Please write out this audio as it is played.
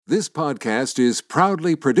This podcast is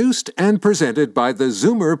proudly produced and presented by the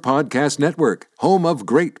Zoomer Podcast Network, home of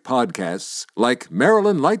great podcasts like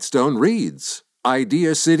Marilyn Lightstone Reads,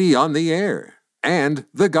 Idea City on the Air, and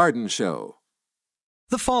The Garden Show.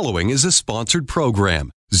 The following is a sponsored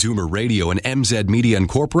program. Zoomer Radio and MZ Media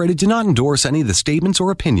Incorporated do not endorse any of the statements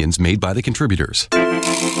or opinions made by the contributors.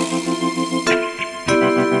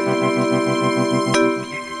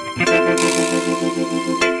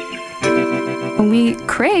 When we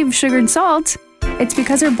crave sugar and salt, it's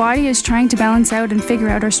because our body is trying to balance out and figure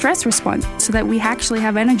out our stress response so that we actually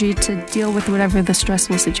have energy to deal with whatever the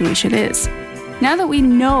stressful situation is. Now that we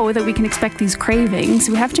know that we can expect these cravings,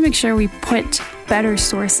 we have to make sure we put better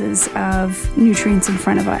sources of nutrients in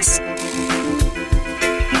front of us.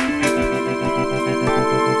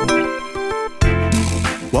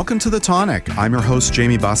 Welcome to The Tonic. I'm your host,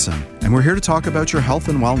 Jamie Bussin, and we're here to talk about your health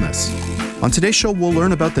and wellness. On today's show, we'll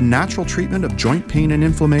learn about the natural treatment of joint pain and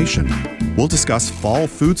inflammation. We'll discuss fall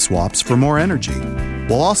food swaps for more energy.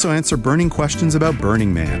 We'll also answer burning questions about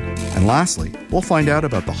Burning Man. And lastly, we'll find out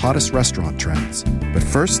about the hottest restaurant trends. But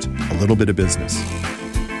first, a little bit of business.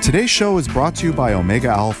 Today's show is brought to you by Omega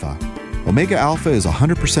Alpha. Omega Alpha is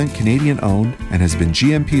 100% Canadian-owned and has been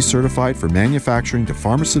GMP certified for manufacturing to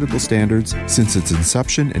pharmaceutical standards since its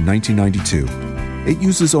inception in 1992. It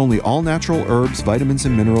uses only all-natural herbs, vitamins,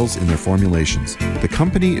 and minerals in their formulations. The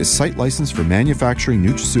company is site licensed for manufacturing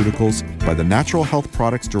nutraceuticals by the Natural Health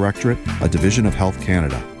Products Directorate, a division of Health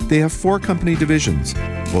Canada. They have 4 company divisions,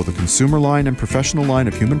 both a consumer line and professional line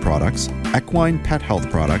of human products, equine pet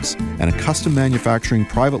health products, and a custom manufacturing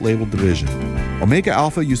private label division. Omega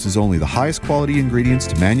Alpha uses only the highest quality ingredients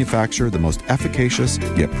to manufacture the most efficacious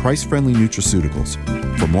yet price-friendly nutraceuticals.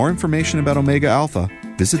 For more information about Omega Alpha,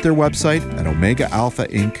 visit their website at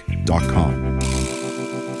omegaalphainc.com.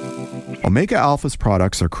 Omega Alpha's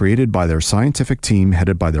products are created by their scientific team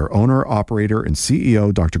headed by their owner, operator, and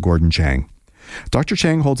CEO, Dr. Gordon Chang. Dr.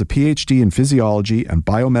 Chang holds a PhD in physiology and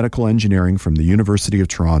biomedical engineering from the University of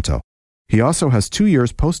Toronto. He also has 2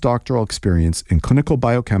 years postdoctoral experience in clinical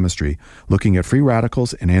biochemistry, looking at free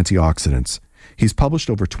radicals and antioxidants. He's published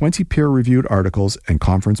over 20 peer-reviewed articles and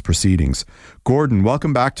conference proceedings. Gordon,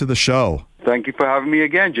 welcome back to the show. Thank you for having me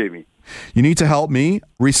again, Jamie. You need to help me.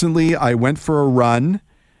 Recently, I went for a run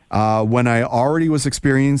when I already was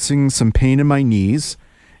experiencing some pain in my knees,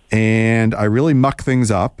 and I really mucked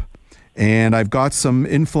things up. And I've got some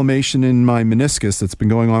inflammation in my meniscus that's been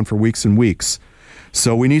going on for weeks and weeks.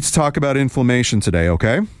 So we need to talk about inflammation today,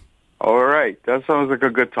 okay? All right. That sounds like a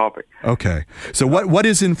good topic. Okay. So what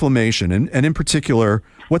is inflammation? And in particular,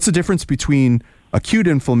 what's the difference between acute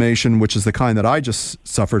inflammation, which is the kind that I just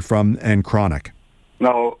suffered from, and chronic?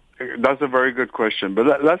 Now, that's a very good question.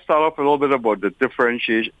 But let's start off a little bit about the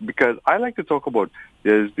differentiation, because I like to talk about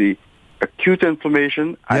there's the acute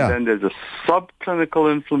inflammation, and then there's a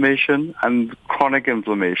subclinical inflammation and chronic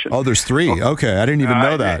inflammation. Oh, there's 3. Okay, I didn't even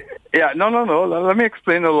know that. Yeah, no. Let me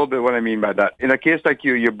explain a little bit what I mean by that. In a case like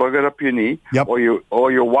you buggered up your knee, or you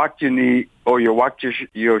whacked your knee, or you whacked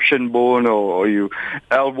your shin bone, or you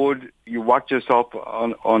elbowed, you whacked yourself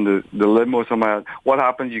on the limb or something like that. What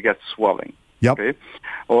happens? You get swelling. Yep. Okay.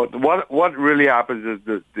 What really happens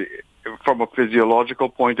is from a physiological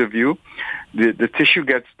point of view, the tissue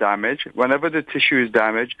gets damaged. Whenever the tissue is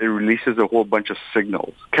damaged, it releases a whole bunch of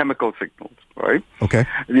signals, chemical signals, right? Okay.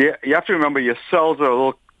 You have to remember your cells are a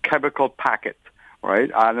little chemical packet, right?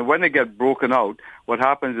 And when they get broken out, what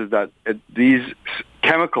happens is that these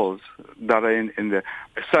chemicals that are in the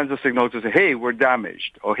sends a signal to say, hey, we're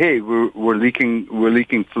damaged, or hey, we're leaking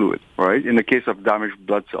fluid, right? In the case of damaged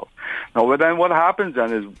blood cells. Now, then what happens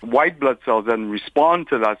then is white blood cells then respond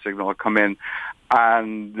to that signal, come in,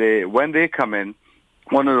 and when they come in,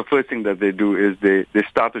 one of the first things that they do is they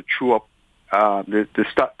start to chew up. They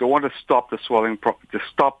want to stop the swelling, to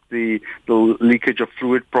stop the leakage of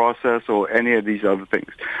fluid process or any of these other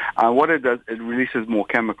things. And what it does, it releases more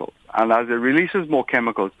chemicals. And as it releases more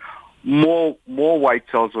chemicals, more white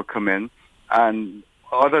cells will come in, and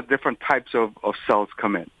other different types of cells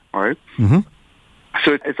come in. All right. Mm-hmm.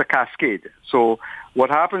 So it's a cascade. So what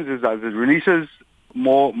happens is as it releases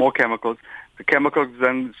more chemicals, the chemicals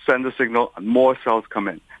then send a signal, and more cells come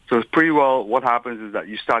in. So it's pretty well what happens is that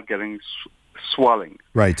you start getting swelling.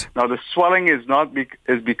 Right. Now the swelling is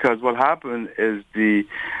because what happened is the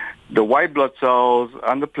white blood cells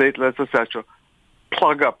and the platelets, etc.,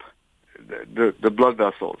 plug up the blood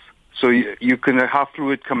vessels. So you can have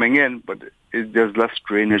fluid coming in, but there's less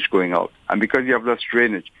drainage going out. And because you have less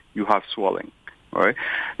drainage, you have swelling. All right.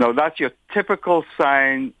 Now that's your typical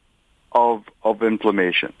sign of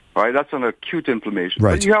inflammation. Right, that's an acute inflammation.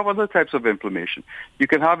 Right. But you have other types of inflammation. You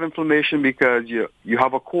can have inflammation because you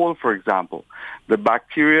have a cold, for example. The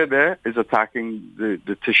bacteria there is attacking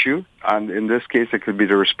the tissue, and in this case, it could be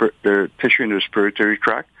the tissue in the respiratory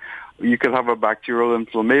tract. You could have a bacterial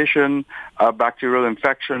inflammation, a bacterial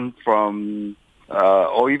infection from,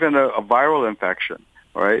 or even a viral infection.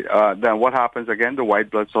 Right. Then what happens again? The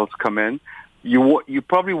white blood cells come in. You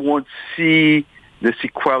probably won't see the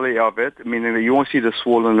sequelae of it, meaning that you won't see the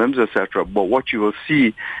swollen limbs, etc. But what you will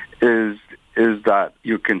see is that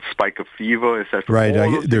you can spike a fever, etc.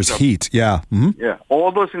 Right. There's heat. Yeah. Mm-hmm. Yeah.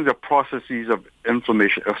 All those things are processes of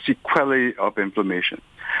inflammation, of sequelae of inflammation.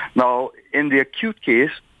 Now, in the acute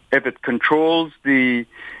case, if it controls the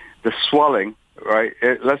swelling, right?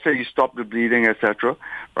 Let's say you stop the bleeding, etc.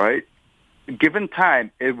 Right? Given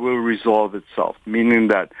time, it will resolve itself, meaning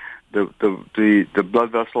that the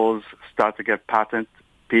blood vessels start to get patent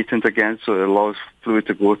again, so it allows fluid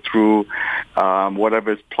to go through.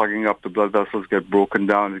 Whatever is plugging up the blood vessels get broken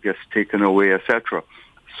down, it gets taken away, etc.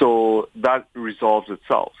 So that resolves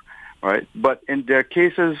itself, right? But in their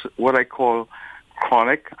cases, what I call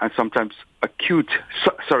chronic and sometimes acute,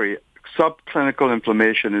 subclinical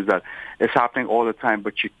inflammation is that it's happening all the time,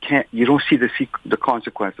 but you don't see the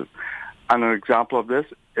consequences. And an example of this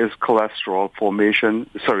is cholesterol formation.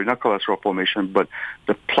 Sorry, not cholesterol formation, but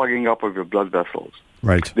the plugging up of your blood vessels.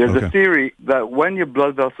 Right. There's a theory that when your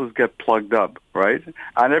blood vessels get plugged up, right,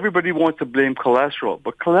 and everybody wants to blame cholesterol,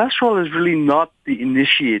 but cholesterol is really not the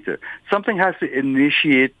initiator. Something has to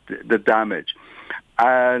initiate the damage.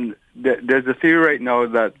 And there's a theory right now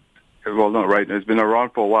that, well, not right now, it's been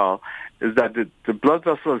around for a while, is that the blood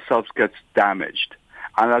vessel itself gets damaged.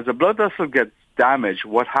 And as the blood vessel gets damaged,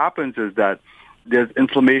 what happens is that there's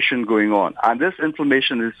inflammation going on. And this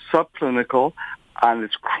inflammation is subclinical and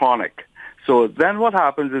it's chronic. So then what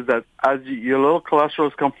happens is that as your little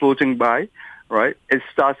cholesterol come floating by, right, it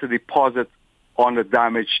starts to deposit on the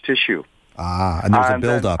damaged tissue. And there's a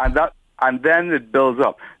buildup. And then it builds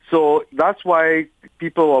up. So that's why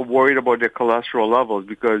people are worried about their cholesterol levels,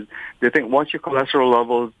 because they think once your cholesterol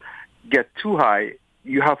levels get too high,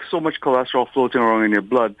 you have so much cholesterol floating around in your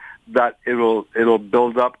blood that it'll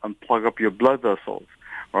build up and plug up your blood vessels,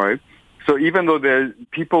 all right? So even though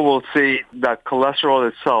people will say that cholesterol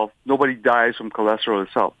itself, nobody dies from cholesterol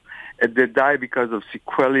itself. They die because of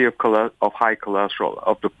sequelae of high cholesterol,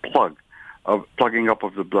 of the plugging up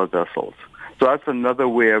of the blood vessels. So that's another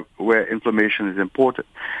way where inflammation is important.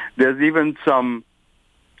 There's even some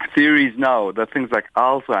theories now that things like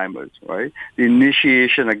Alzheimer's, right? The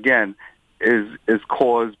initiation, again, is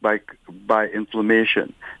caused by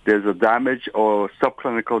inflammation. There's a damage or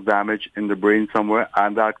subclinical damage in the brain somewhere,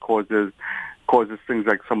 and that causes things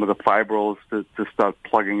like some of the fibrils to start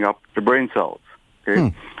plugging up the brain cells.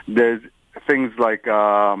 Okay, There's things like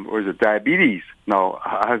diabetes now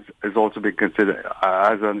has also been considered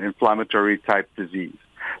as an inflammatory type disease.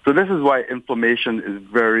 So this is why inflammation is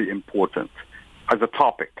very important as a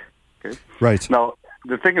topic. Okay, right now.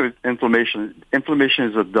 The thing with inflammation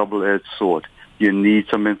is a double-edged sword. You need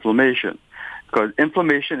some inflammation because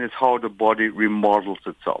inflammation is how the body remodels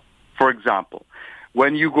itself. For example,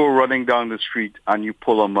 when you go running down the street and you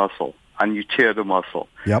pull a muscle and you tear the muscle,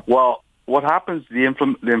 well, what happens, the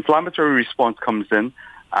inflammatory response comes in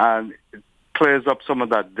and it clears up some of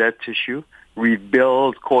that dead tissue,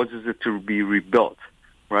 causes it to be rebuilt,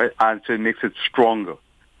 right? And so it makes it stronger,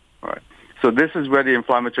 right? So this is where the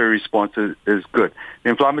inflammatory response is good. The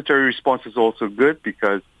inflammatory response is also good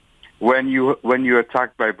because when you're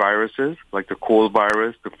attacked by viruses, like the cold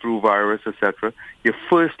virus, the flu virus, etc., your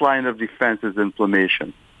first line of defense is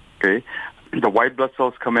inflammation. Okay? The white blood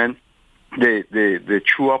cells come in, they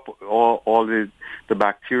chew up all the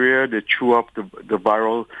bacteria, they chew up the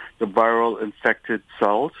viral infected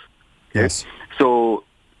cells. Okay? Yes. So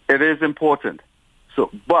it is important.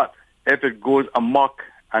 But if it goes amok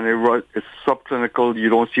and it's subclinical, you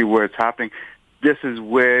don't see where it's happening, this is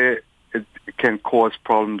where it can cause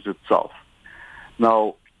problems itself.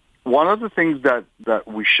 Now, one of the things that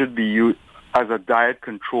we should be used as a diet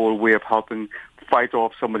control way of helping fight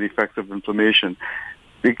off some of the effects of inflammation,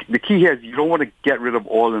 the key here is you don't want to get rid of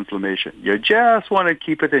all inflammation. You just want to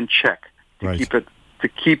keep it in check, to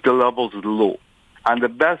keep the levels low. And the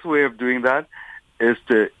best way of doing that is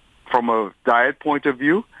from a diet point of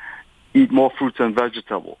view, eat more fruits and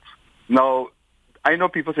vegetables. Now, I know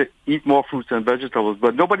people say eat more fruits and vegetables,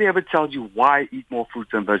 but nobody ever tells you why eat more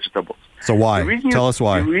fruits and vegetables. So why? Tell us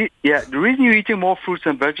why. The reason you're eating more fruits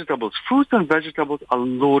and vegetables are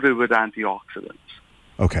loaded with antioxidants.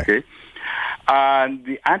 Okay. And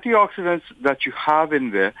the antioxidants that you have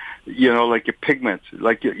in there, like your pigments,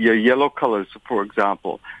 like your yellow colors, for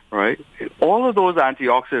example, right? All of those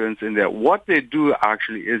antioxidants in there, what they do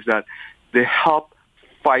actually is that they help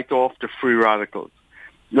fight off the free radicals.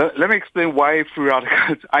 Let me explain why free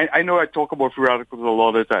radicals. I know I talk about free radicals a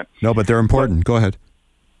lot of the time. No, but they're important. Go ahead.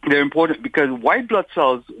 They're important because white blood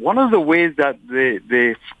cells, one of the ways that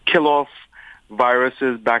they kill off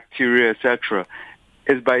viruses, bacteria, etc.,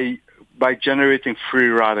 is by generating free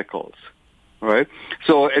radicals, right?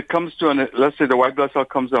 So it comes to let's say the white blood cell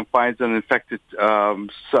comes and finds an infected,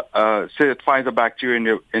 say it finds a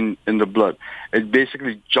bacteria in the blood. It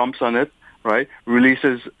basically jumps on it, right?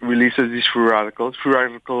 Releases these free radicals. Free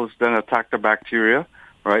radicals then attack the bacteria,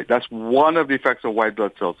 right? That's one of the effects of white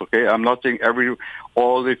blood cells, okay? I'm not saying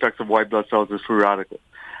all the effects of white blood cells is free radicals.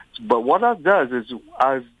 But what that does is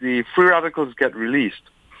as the free radicals get released,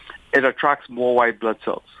 it attracts more white blood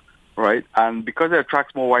cells, right? And because it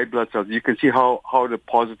attracts more white blood cells, you can see how the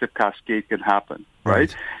positive cascade can happen,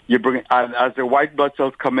 right? And as the white blood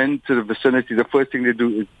cells come into the vicinity, the first thing they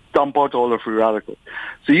do is dump out all the free radicals.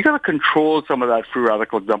 So you got to control some of that free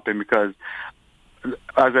radical dumping because,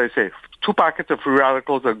 as I say, 2 packets of free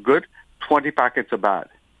radicals are good, 20 packets are bad.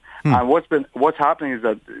 And what's happening is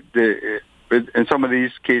that in some of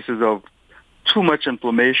these cases of too much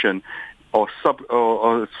inflammation or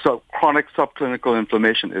chronic subclinical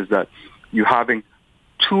inflammation is that you're having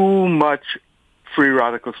too much free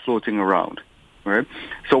radicals floating around, right?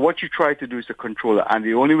 So what you try to do is to control it. And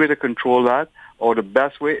the only way to control that, or the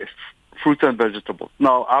best way, is fruits and vegetables.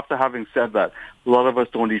 Now, after having said that, a lot of us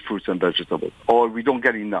don't eat fruits and vegetables, or we don't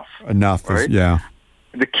get enough. Right? Yeah.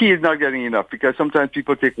 The key is not getting enough, because sometimes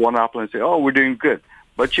people take one apple and say, oh, we're doing good.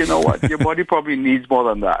 But you know what? Your body probably needs more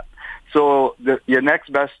than that. So your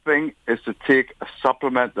next best thing is to take a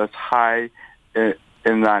supplement that's high in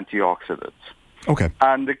antioxidants. Okay.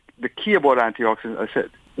 And the key about antioxidants, I said,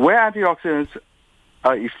 where antioxidants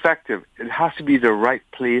are effective, it has to be the right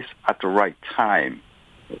place at the right time.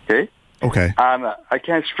 Okay? Okay. And I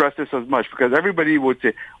can't stress this as much, because everybody would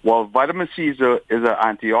say, well, vitamin C is an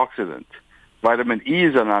antioxidant. Vitamin E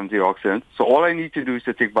is an antioxidant. So all I need to do is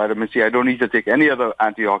to take vitamin C. I don't need to take any other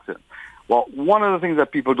antioxidant. Well, one of the things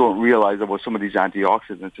that people don't realize about some of these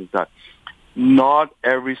antioxidants is that not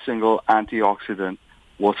every single antioxidant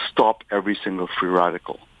will stop every single free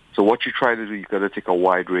radical. So what you try to do, you got to take a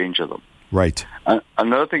wide range of them. Right. And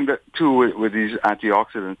another thing that too with these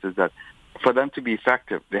antioxidants is that for them to be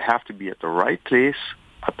effective, they have to be at the right place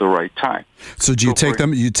at the right time. So do you take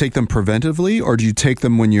them? You take them preventively, or do you take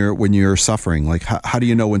them when you're suffering? Like how do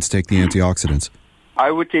you know when to take the antioxidants?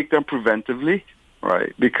 I would take them preventively,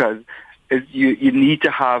 right? Because you need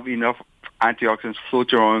to have enough antioxidants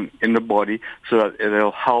float around in the body so that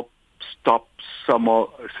it'll help stop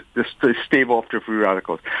stave off the free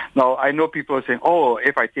radicals. Now, I know people are saying, "Oh,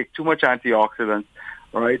 if I take too much antioxidants,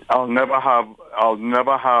 right, I'll never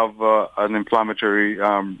have an inflammatory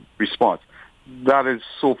response." That is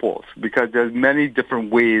so false, because there's many different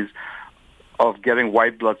ways of getting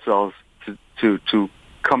white blood cells to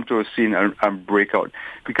come to a scene and break out,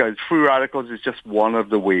 because free radicals is just one of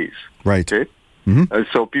the ways. Right. Okay? Mm-hmm.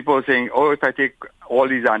 So people are saying, oh, if I take all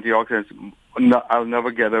these antioxidants, I'll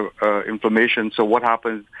never get inflammation. So what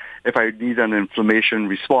happens if I need an inflammation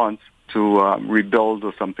response to rebuild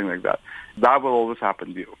or something like that? That will always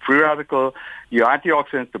happen to you. Free radical, your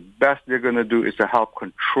antioxidants, the best they're going to do is to help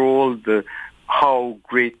control how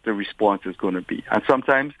great the response is going to be. And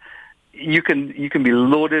sometimes you can be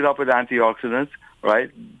loaded up with antioxidants, right?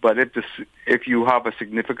 But if you have a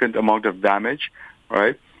significant amount of damage,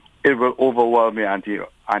 right, it will overwhelm your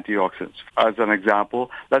antioxidants. As an example,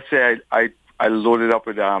 let's say I load it up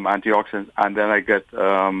with antioxidants, and then I get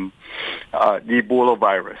the Ebola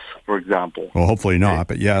virus, for example. Well, hopefully not,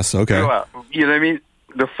 but yes, okay. You know what I mean?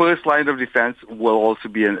 The first line of defense will also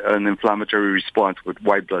be an inflammatory response with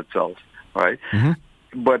white blood cells, right?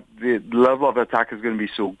 Mm-hmm. But the level of attack is going to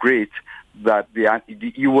be so great that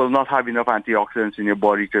you will not have enough antioxidants in your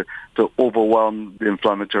body to overwhelm the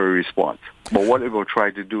inflammatory response. But what it will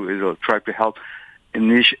try to do is it'll try to help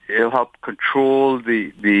it'll help control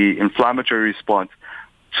the inflammatory response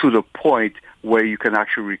to the point where you can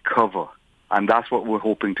actually recover. And that's what we're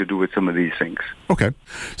hoping to do with some of these things. Okay.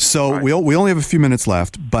 So we only have a few minutes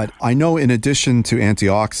left, but I know in addition to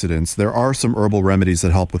antioxidants, there are some herbal remedies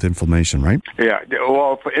that help with inflammation, right? Yeah.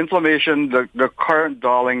 Well, for inflammation, the current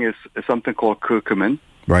darling is something called curcumin.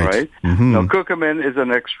 Right. Mm-hmm. Now, curcumin is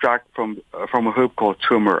an extract from a herb called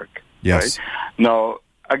turmeric. Yes. Right? Now,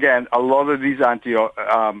 again, a lot of these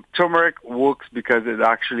turmeric works because it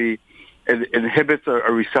it inhibits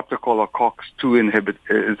a receptor called a COX-2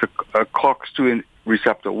 It's a COX-2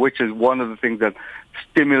 receptor, which is one of the things that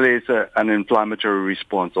stimulates an inflammatory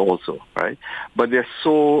response also, right? But there's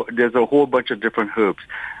a whole bunch of different herbs.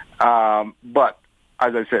 But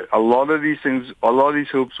as I said, a lot of these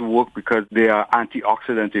herbs work because they are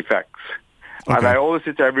antioxidant effects. Okay. And I always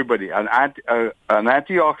say to everybody, an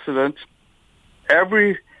antioxidant,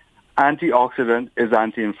 every antioxidant is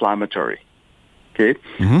anti-inflammatory. Okay?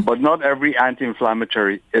 Mm-hmm. But not every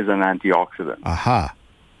anti-inflammatory is an antioxidant. Aha.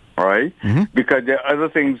 All right? Mm-hmm. Because there are other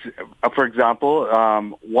things, for example,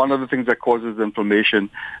 one of the things that causes inflammation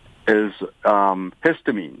is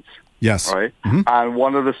histamines. Yes. Right? Mm-hmm. And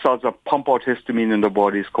one of the cells that pump out histamine in the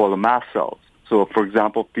body is called the mast cells. So, for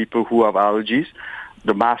example, people who have allergies,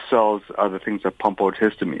 the mast cells are the things that pump out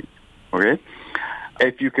histamine. Okay?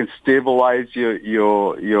 If you can stabilize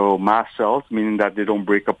your mast cells, meaning that they don't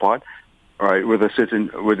break apart, right, with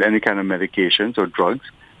any kind of medications or drugs,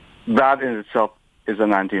 that in itself is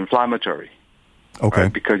an anti-inflammatory. Okay.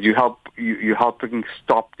 Right? Because you're helping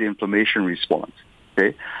stop the inflammation response.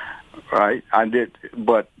 Okay. Right,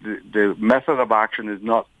 but the method of action is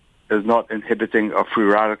not inhibiting a free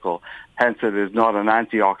radical. Hence, it is not an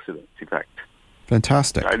antioxidant effect.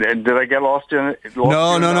 Fantastic. Did I get lost in it?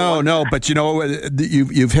 No. But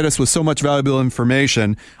you've hit us with so much valuable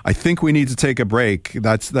information. I think we need to take a break.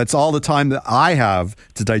 That's all the time that I have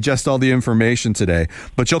to digest all the information today.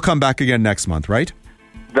 But you'll come back again next month, right?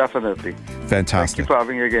 Definitely. Fantastic. Thank you for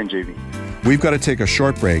having me again, Jamie. We've got to take a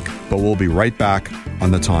short break, but we'll be right back on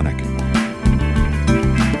The Tonic.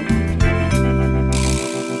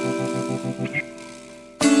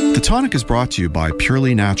 The Tonic is brought to you by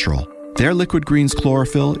Purely Natural. Their Liquid Greens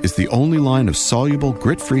Chlorophyll is the only line of soluble,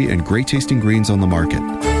 grit-free, and great-tasting greens on the market.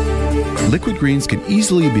 Liquid greens can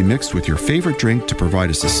easily be mixed with your favorite drink to provide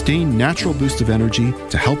a sustained natural boost of energy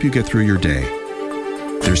to help you get through your day.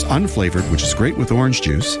 There's unflavored, which is great with orange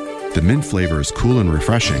juice. The mint flavor is cool and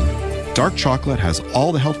refreshing. Dark chocolate has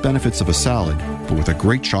all the health benefits of a salad, but with a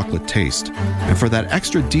great chocolate taste. And for that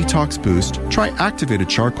extra detox boost, try activated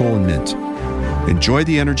charcoal and mint. Enjoy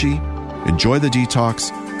the energy, enjoy the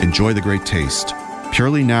detox, enjoy the great taste.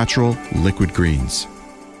 Purely Natural Liquid Greens.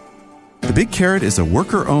 The Big Carrot is a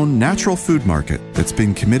worker-owned natural food market that's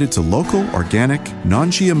been committed to local, organic,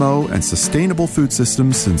 non-GMO, and sustainable food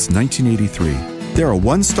systems since 1983. They're a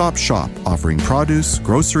one-stop shop offering produce,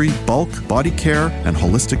 grocery, bulk, body care, and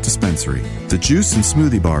holistic dispensary. The juice and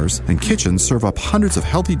smoothie bars and kitchens serve up hundreds of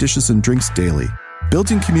healthy dishes and drinks daily.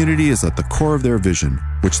 Building community is at the core of their vision,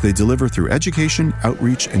 which they deliver through education,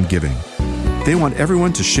 outreach, and giving. They want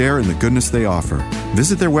everyone to share in the goodness they offer.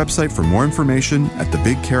 Visit their website for more information at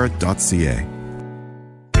thebigcarrot.ca.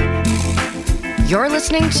 You're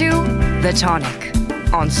listening to The Tonic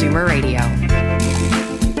on Zoomer Radio.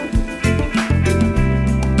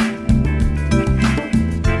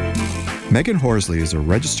 Megan Horsley is a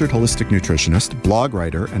registered holistic nutritionist, blog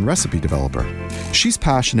writer, and recipe developer. She's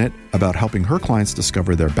passionate about helping her clients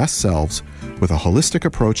discover their best selves with a holistic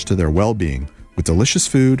approach to their well-being, with delicious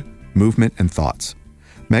food, movement, and thoughts.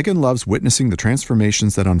 Megan loves witnessing the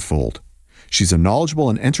transformations that unfold. She's a knowledgeable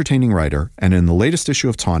and entertaining writer, and in the latest issue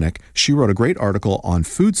of Tonic, she wrote a great article on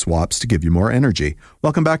food swaps to give you more energy.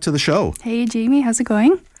 Welcome back to the show. Hey, Jamie, how's it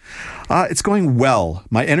going? It's going well.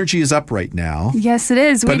 My energy is up right now. Yes, it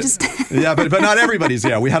is. But not everybody's.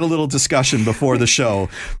 Yeah, we had a little discussion before the show,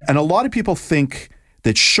 and a lot of people think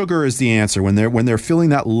that sugar is the answer when they're feeling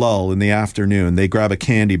that lull in the afternoon. They grab a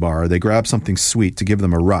candy bar, or they grab something sweet to give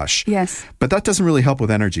them a rush. Yes, but that doesn't really help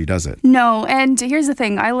with energy, does it? No. And here's the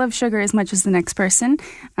thing: I love sugar as much as the next person.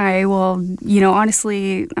 I will,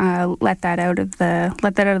 honestly, let that out of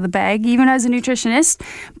the bag, even as a nutritionist.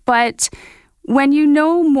 But when you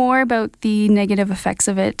know more about the negative effects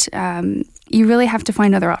of it, you really have to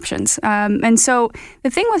find other options. And so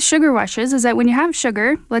the thing with sugar rushes is that when you have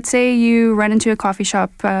sugar, let's say you run into a coffee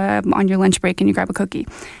shop on your lunch break and you grab a cookie,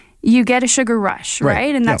 you get a sugar rush,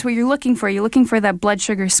 right? And that's what you're looking for. You're looking for that blood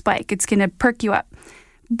sugar spike. It's going to perk you up.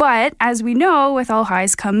 But as we know, with all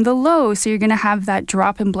highs come the lows. So you're going to have that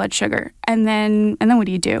drop in blood sugar. And then what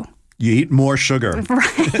do? You eat more sugar.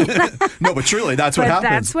 Right. No, but truly, that's what happens.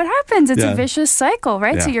 That's what happens. It's a vicious cycle,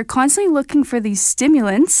 right? Yeah. So you're constantly looking for these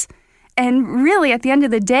stimulants, and really, at the end of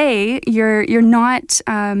the day, you're not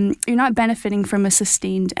benefiting from a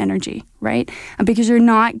sustained energy, right? Because you're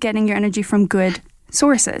not getting your energy from good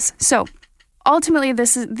sources. So ultimately,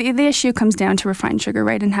 this is the issue comes down to refined sugar,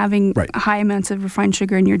 right? And having high amounts of refined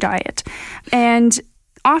sugar in your diet, and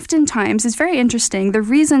oftentimes, it's very interesting. The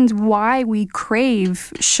reasons why we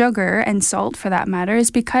crave sugar and salt, for that matter,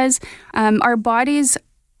 is because our bodies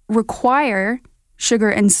require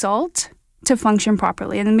sugar and salt to function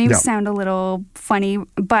properly. And it may sound a little funny,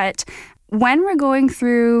 but when we're going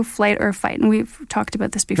through flight or fight, and we've talked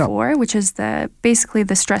about this before, which is basically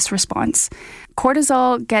the stress response,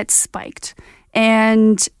 cortisol gets spiked.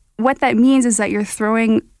 And what that means is that you're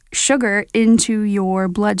throwing sugar into your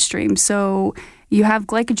bloodstream. So you have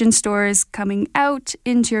glycogen stores coming out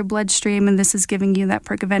into your bloodstream, and this is giving you that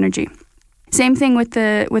perk of energy. Same thing with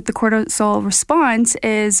the cortisol response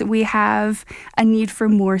is we have a need for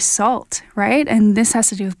more salt, right? And this has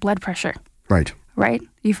to do with blood pressure. Right. Right?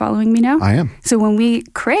 You following me now? I am. So when we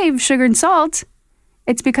crave sugar and salt,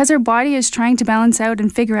 it's because our body is trying to balance out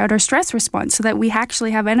and figure out our stress response so that we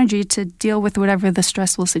actually have energy to deal with whatever the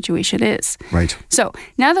stressful situation is. Right. So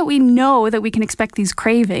now that we know that we can expect these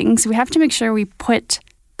cravings, we have to make sure we put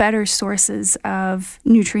better sources of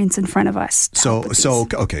nutrients in front of us. So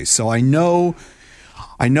I know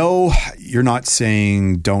you're not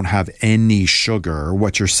saying don't have any sugar.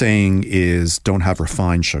 What you're saying is don't have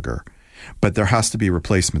refined sugar. But there has to be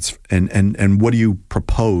replacements. And what do you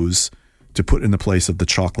propose to put in the place of the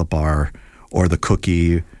chocolate bar or the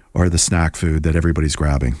cookie or the snack food that everybody's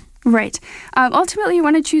grabbing? Right. Ultimately, you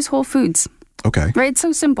want to choose whole foods. Okay. Right? It's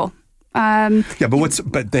so simple. But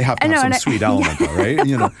they have to have some sweet element, though, right?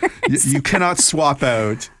 You know, you cannot swap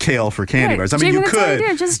out kale for candy bars. I mean, you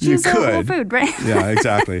could. Just choose a whole food, right? Yeah,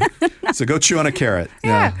 exactly. So go chew on a carrot.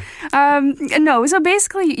 Yeah. No, so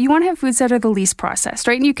basically, you want to have foods that are the least processed,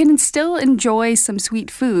 right? And you can still enjoy some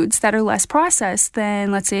sweet foods that are less processed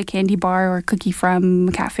than, let's say, a candy bar or a cookie from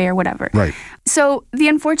a cafe or whatever. Right. So the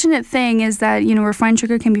unfortunate thing is that, refined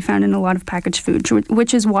sugar can be found in a lot of packaged food,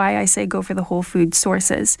 which is why I say go for the whole food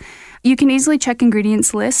sources. You can easily check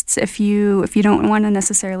ingredients lists if you don't want to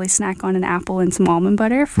necessarily snack on an apple and some almond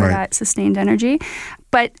butter for that sustained energy.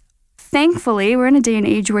 But thankfully, we're in a day and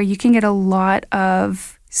age where you can get a lot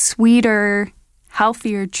of sweeter,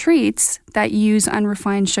 healthier treats that use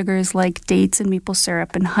unrefined sugars like dates and maple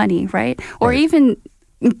syrup and honey, right? Or even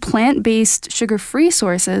plant-based sugar-free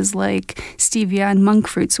sources like stevia and monk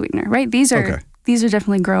fruit sweetener, right? These are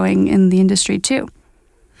definitely growing in the industry too.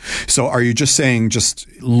 So are you just saying just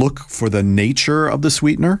look for the nature of the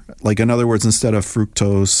sweetener? Like, in other words, instead of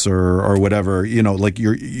fructose or whatever, like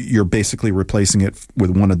you're basically replacing it with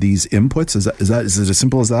one of these inputs? Is it as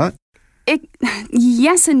simple as that?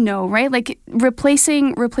 Yes and no, right? Like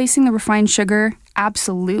replacing the refined sugar,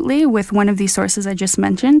 absolutely, with one of these sources I just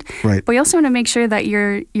mentioned. Right. But you also want to make sure that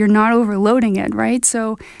you're not overloading it, right?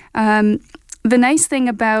 So the nice thing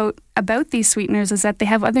about these sweeteners is that they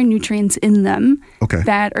have other nutrients in them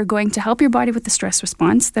that are going to help your body with the stress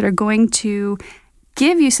response, that are going to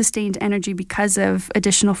give you sustained energy because of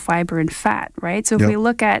additional fiber and fat, right? So if we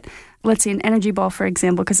look at, let's say, an energy ball, for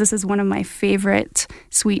example, because this is one of my favorite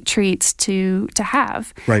sweet treats to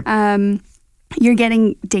have. Right. You're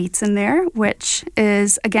getting dates in there, which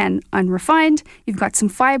is, again, unrefined. You've got some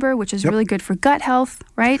fiber, which is really good for gut health,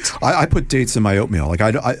 right? I put dates in my oatmeal. Like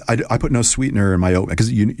I put no sweetener in my oatmeal because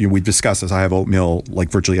we discussed this. I have oatmeal like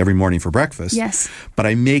virtually every morning for breakfast. Yes. But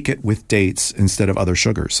I make it with dates instead of other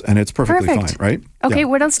sugars, and it's perfectly fine, right? Okay,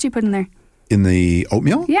 what else do you put in there? In the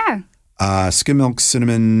oatmeal? Yeah. Skim milk,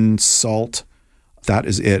 cinnamon, salt. That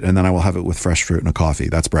is it. And then I will have it with fresh fruit and a coffee.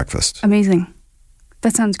 That's breakfast. Amazing.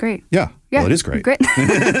 That sounds great. Yeah. Well, it is great.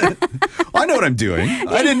 I know what I'm doing.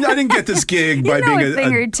 I didn't get this gig by being a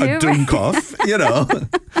Dummkopf,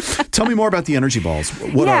 Tell me more about the energy balls.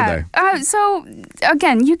 What are they? So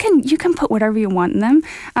again, you can put whatever you want in them,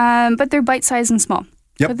 but they're bite-sized and small.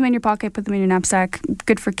 Yep. Put them in your pocket, put them in your knapsack.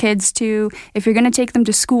 Good for kids too. If you're going to take them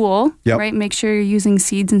to school, right, make sure you're using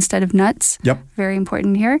seeds instead of nuts. Yep. Very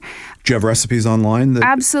important here. Do you have recipes online?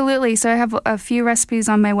 Absolutely. So I have a few recipes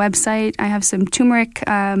on my website. I have some turmeric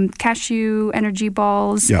cashew energy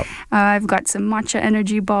balls. Yep. I've got some matcha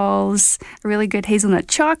energy balls, a really good hazelnut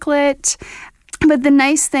chocolate. But the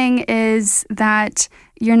nice thing is that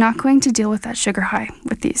you're not going to deal with that sugar high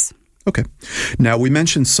with these. Okay. Now, we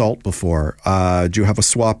mentioned salt before. Do you have a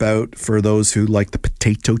swap out for those who like the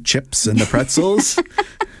potato chips and the pretzels?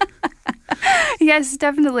 Yes,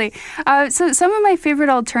 definitely. So some of my favorite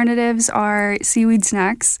alternatives are seaweed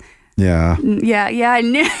snacks. Yeah. Yeah, I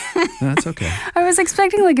knew. That's okay. I was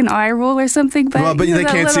expecting like an eye roll or something, but they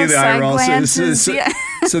can't see the eye roll,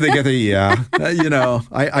 so they get the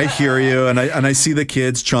I hear you, and I see the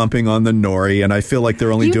kids chomping on the nori, and I feel like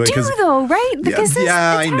they're only doing it because though, right? Because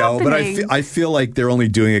I know, but I feel like they're only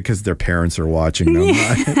doing it because their parents are watching them.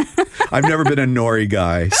 Yeah. I've never been a nori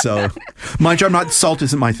guy, so mind you, salt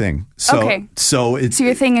isn't my thing. So so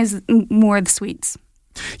your thing is more the sweets.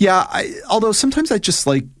 Yeah, although sometimes I just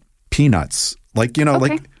like peanuts,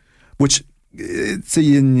 which it's a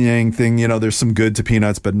yin yang thing. There's some good to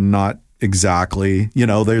peanuts, but not exactly. You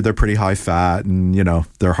know, they're pretty high fat and, you know,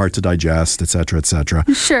 they're hard to digest, et cetera, et cetera.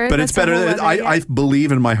 Sure. But it's better. I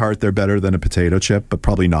believe in my heart they're better than a potato chip, but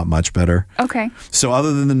probably not much better. Okay. So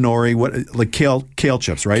other than the nori, what, like kale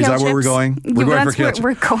chips, right? Is that where we're going? We're going for kale chips.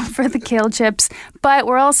 We're going for the kale chips, but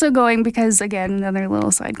we're also going, because again, another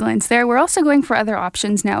little side glance there, we're also going for other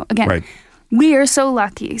options now. Again, Right. We are so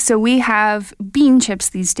lucky. So we have bean chips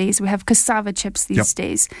these days. We have cassava chips these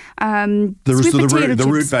days. The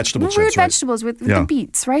root vegetable chips, root vegetables with the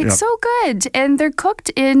beets, right? Yep. So good. And they're cooked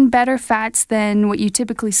in better fats than what you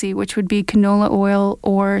typically see, which would be canola oil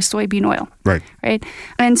or soybean oil. Right. Right.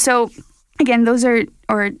 And so, again, those are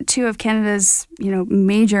two of Canada's,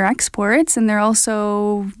 major exports, and they're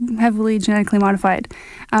also heavily genetically modified,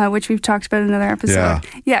 which we've talked about in another episode.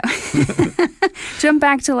 Yeah. Jump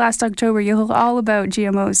back to last October, you'll hear all about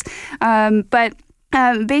GMOs. But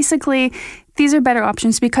basically, these are better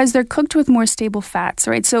options because they're cooked with more stable fats,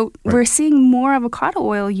 right? So we're seeing more avocado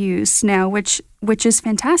oil used now, which is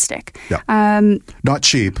fantastic. Yeah. Not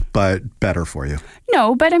cheap, but better for you.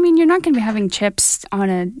 No, but I mean, you're not going to be having chips on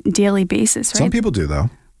a daily basis, right? Some people do, though.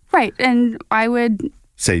 Right. And I would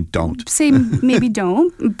say don't. Say maybe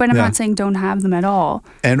don't, but I'm not saying don't have them at all.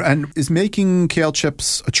 And is making kale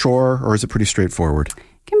chips a chore, or is it pretty straightforward? It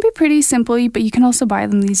can be pretty simple, but you can also buy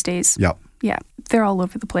them these days. Yep. Yeah. They're all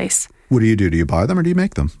over the place. What do? Do you buy them or do you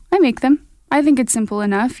make them? I make them. I think it's simple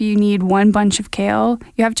enough. You need one bunch of kale.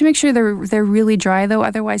 You have to make sure they're really dry, though.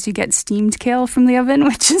 Otherwise, you get steamed kale from the oven,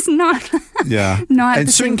 which is not not.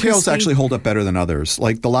 And certain kales actually hold up better than others,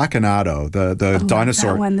 like the lacinato, the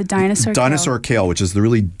dinosaur one, the dinosaur kale, which is the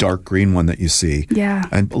really dark green one that you see. Yeah,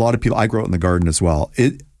 and a lot of people. I grow it in the garden as well.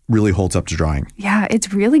 It really holds up to drying. Yeah,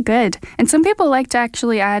 it's really good. And some people like to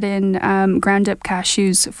actually add in ground up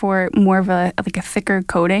cashews for more of a thicker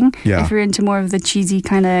coating. Yeah. If you're into more of the cheesy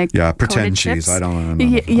kind of pretend cheese. Chips. I don't know.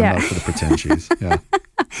 I'm not for the pretend cheese. Yeah.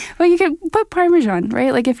 Well, you can put Parmesan,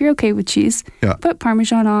 right? Like if you're okay with cheese, put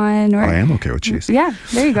Parmesan on. Or I am okay with cheese. Yeah,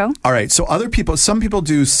 there you go. All right. So some people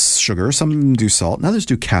do sugar, some do salt, and others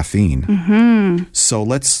do caffeine. Mm-hmm. So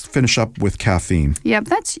let's finish up with caffeine. Yep,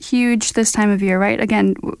 that's huge this time of year, right?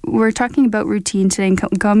 Again, we're talking about routine today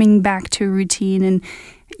and coming back to routine and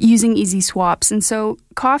using easy swaps. And so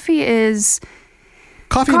coffee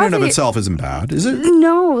in and of itself isn't bad, is it?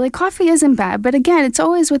 No, like coffee isn't bad. But again, it's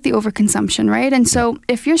always with the overconsumption, right? And so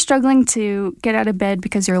if you're struggling to get out of bed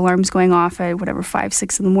because your alarm's going off at 5,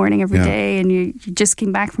 6 in the morning every day and you just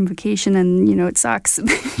came back from vacation and, it sucks,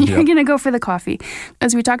 you're going to go for the coffee.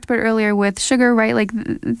 As we talked about earlier with sugar, right? Like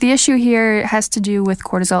the issue here has to do with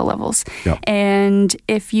cortisol levels. Yep. And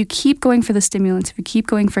if you keep going for the stimulants, if you keep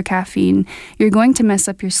going for caffeine, you're going to mess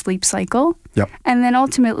up your sleep cycle. Yep. And then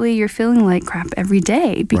ultimately you're feeling like crap every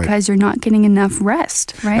day because you're not getting enough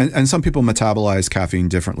rest, right? And some people metabolize caffeine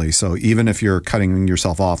differently. So even if you're cutting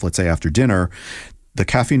yourself off, let's say after dinner, the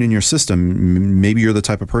caffeine in your system, maybe you're the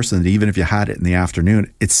type of person that even if you had it in the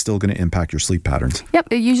afternoon, it's still going to impact your sleep patterns. Yep.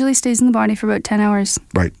 It usually stays in the body for about 10 hours.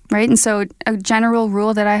 Right. Right. And so a general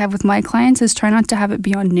rule that I have with my clients is try not to have it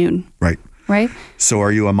beyond noon. Right. Right. So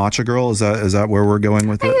are you a matcha girl? Is that where we're going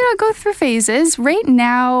with it? I go through phases. Right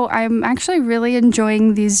now, I'm actually really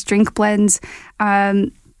enjoying these drink blends.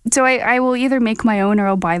 So I will either make my own or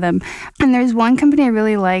I'll buy them. And there's one company I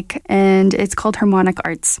really like, and it's called Harmonic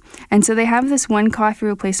Arts. And so they have this one coffee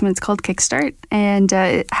replacement. It's called Kickstart, and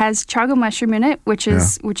it has chaga mushroom in it, which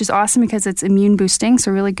is awesome because it's immune boosting,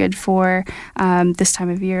 so really good for this time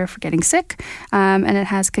of year for getting sick. And it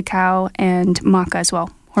has cacao and maca as well.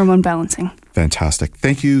 Hormone balancing. Fantastic.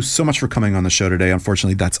 Thank you so much for coming on the show today.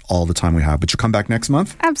 Unfortunately, that's all the time we have, but you'll come back next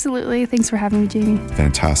month? Absolutely. Thanks for having me, Jamie.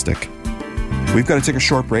 Fantastic. We've got to take a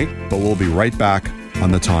short break, but we'll be right back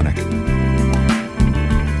on The Tonic.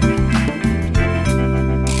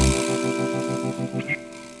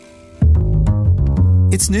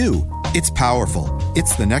 It's new. It's powerful.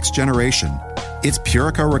 It's the next generation. It's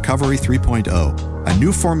Purica Recovery 3.0, a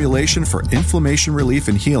new formulation for inflammation relief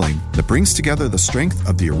and healing that brings together the strength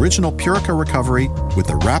of the original Purica Recovery with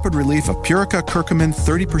the rapid relief of Purica Curcumin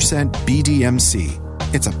 30% BDMC.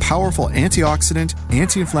 It's a powerful antioxidant,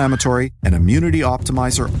 anti-inflammatory, and immunity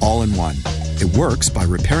optimizer all in one. It works by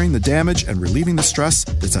repairing the damage and relieving the stress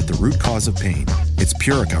that's at the root cause of pain. It's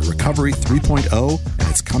Purica Recovery 3.0, and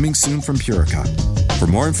it's coming soon from Purica. For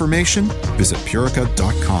more information, visit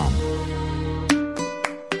purica.com.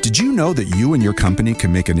 Did you know that you and your company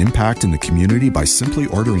can make an impact in the community by simply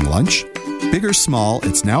ordering lunch? Big or small,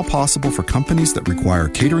 it's now possible for companies that require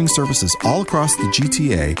catering services all across the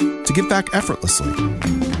GTA to give back effortlessly.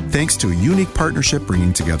 Thanks to a unique partnership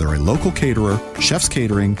bringing together a local caterer, Chef's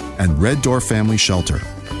Catering, and Red Door Family Shelter.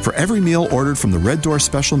 For every meal ordered from the Red Door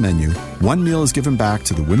special menu, one meal is given back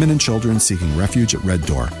to the women and children seeking refuge at Red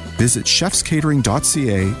Door. Visit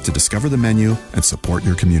chefscatering.ca to discover the menu and support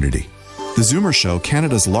your community. The Zoomer Show,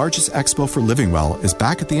 Canada's largest expo for living well, is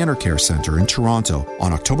back at the Intercare Centre in Toronto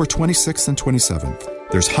on October 26th and 27th.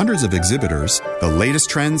 There's hundreds of exhibitors, the latest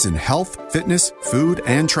trends in health, fitness, food,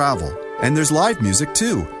 and travel. And there's live music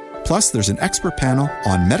too. Plus, there's an expert panel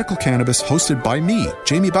on medical cannabis hosted by me,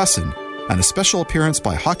 Jamie Bussin, and a special appearance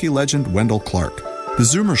by hockey legend Wendell Clark. The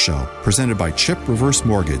Zoomer Show, presented by Chip Reverse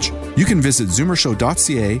Mortgage. You can visit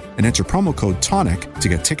zoomershow.ca and enter promo code TONIC to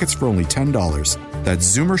get tickets for only $10.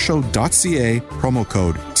 That's zoomershow.ca, promo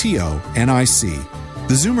code TONIC.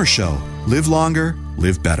 The Zoomer Show. Live longer,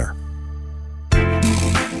 live better.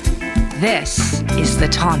 This is The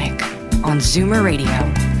Tonic on Zoomer Radio.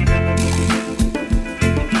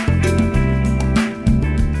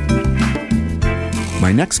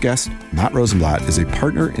 My next guest, Matt Rosenblatt, is a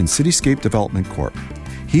partner in Cityscape Development Corp.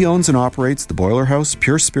 He owns and operates the Boiler House,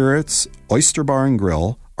 Pure Spirits, Oyster Bar and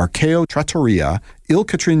Grill, Archeo Trattoria, Il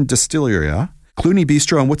Catrin Distilleria, Cluny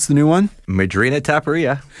Bistro, and what's the new one? Madrina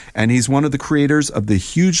Taparia. And he's one of the creators of the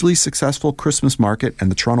hugely successful Christmas Market and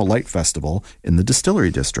the Toronto Light Festival in the Distillery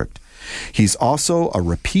District. He's also a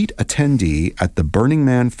repeat attendee at the Burning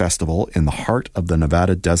Man Festival in the heart of the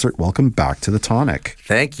Nevada desert. Welcome back to The Tonic.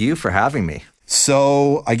 Thank you for having me.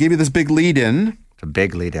 So I gave you this big lead-in. It's a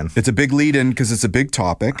big lead-in. It's a big lead-in because it's a big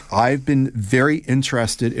topic. I've been very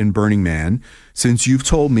interested in Burning Man since you've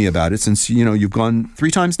told me about it, since, you've gone 3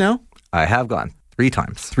 times now? I have gone 3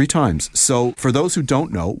 times. 3 times. So for those who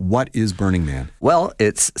don't know, what is Burning Man? Well,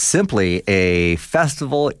 it's simply a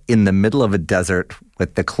festival in the middle of a desert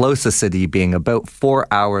with the closest city being about 4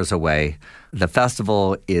 hours away. The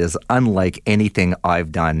festival is unlike anything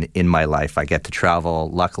I've done in my life. I get to travel,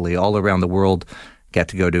 luckily, all around the world, get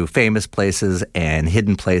to go to famous places and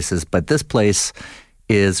hidden places. But this place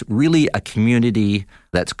is really a community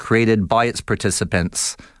that's created by its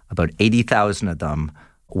participants, about 80,000 of them,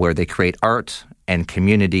 where they create art and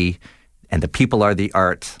community, and the people are the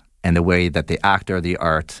art, and the way that they act are the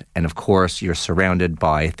art. And of course, you're surrounded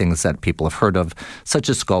by things that people have heard of, such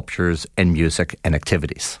as sculptures and music and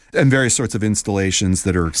activities. And various sorts of installations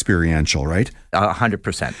that are experiential, right?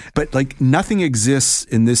 100%. But nothing exists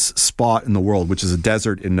in this spot in the world, which is a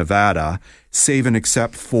desert in Nevada, save and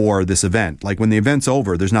except for this event. Like when the event's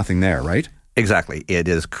over, there's nothing there, right? Exactly. It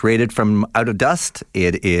is created from out of dust.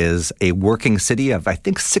 It is a working city of, I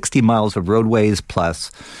think, 60 miles of roadways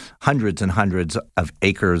plus hundreds and hundreds of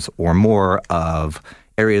acres or more of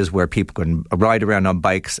areas where people can ride around on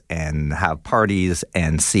bikes and have parties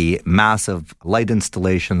and see massive light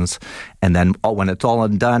installations. And then when it's all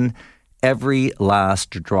done, every last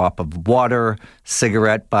drop of water,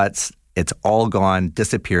 cigarette butts, it's all gone,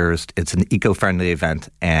 disappears. It's an eco-friendly event,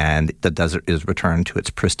 and the desert is returned to its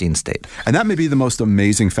pristine state. And that may be the most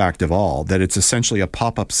amazing fact of all, that it's essentially a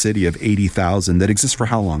pop-up city of 80,000 that exists for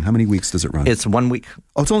how long? How many weeks does it run? It's 1 week.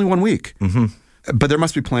 Oh, it's only 1 week? Mm-hmm. But there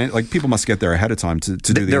must be people must get there ahead of time to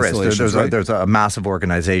do the installations, right? There's a massive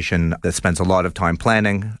organization that spends a lot of time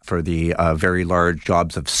planning for the very large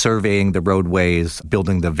jobs of surveying the roadways,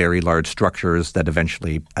 building the very large structures that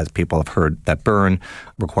eventually, as people have heard, that burn,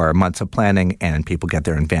 require months of planning, and people get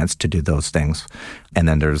there in advance to do those things. And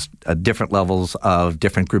then there's different levels of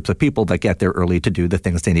different groups of people that get there early to do the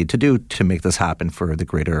things they need to do to make this happen for the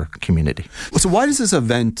greater community. So why does this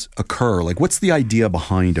event occur? What's the idea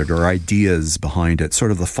behind it, or ideas behind it,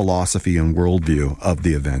 sort of the philosophy and worldview of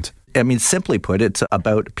the event? I mean, simply put, it's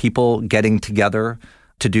about people getting together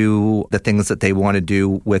to do the things that they want to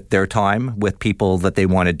do with their time, with people that they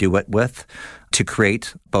want to do it with, to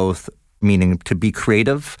create both, meaning to be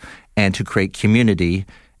creative and to create community,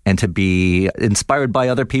 and to be inspired by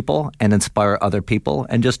other people and inspire other people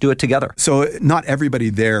and just do it together. So not everybody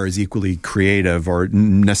there is equally creative or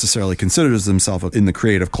necessarily considers themselves in the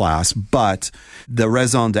creative class, but the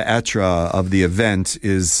raison d'etre of the event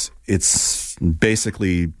is it's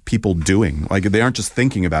basically people doing. They aren't just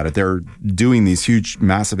thinking about it. They're doing these huge,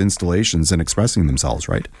 massive installations and expressing themselves,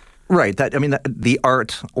 right? Right. The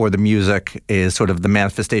art or the music is sort of the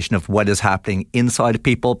manifestation of what is happening inside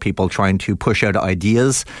people trying to push out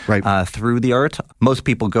ideas through the art. Most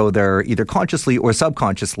people go there either consciously or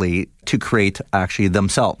subconsciously to create actually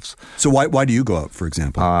themselves. So why do you go out, for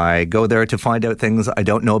example? I go there to find out things I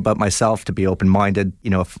don't know about myself, to be open-minded.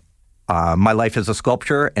 If my life is a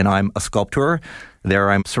sculpture and I'm a sculptor,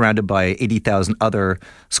 there I'm surrounded by 80,000 other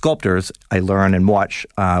sculptors. I learn and watch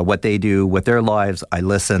what they do with their lives. I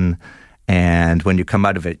listen And when you come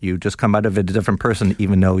out of it, you just come out of it a different person,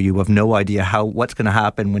 even though you have no idea what's going to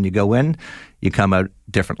happen when you go in. You come out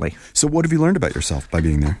differently. So what have you learned about yourself by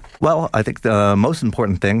being there? Well, I think the most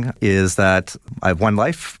important thing is that I have one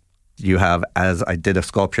life. You have, as I did a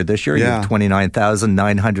sculpture this year, you have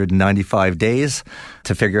 29,995 days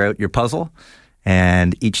to figure out your puzzle.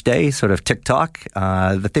 And each day, sort of tick-tock,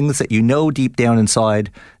 the things that you know deep down inside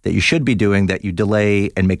that you should be doing that you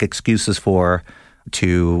delay and make excuses for,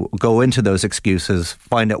 to go into those excuses,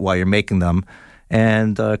 find out why you're making them,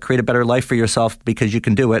 and create a better life for yourself because you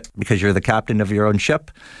can do it, because you're the captain of your own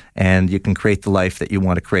ship, and you can create the life that you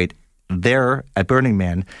want to create. There at Burning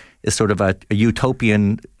Man is sort of a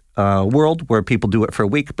utopian world where people do it for a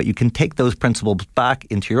week, but you can take those principles back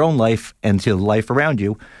into your own life and to the life around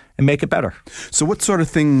you and make it better. So what sort of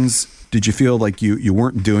things did you feel like you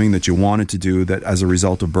weren't doing that you wanted to do that as a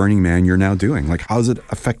result of Burning Man you're now doing? Like, how's it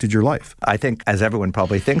affected your life? I think, as everyone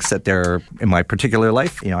probably thinks, that in my particular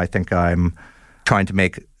life, I think I'm trying to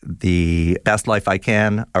make the best life I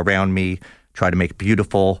can around me, try to make it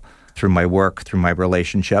beautiful through my work, through my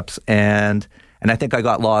relationships. And I think I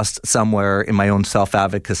got lost somewhere in my own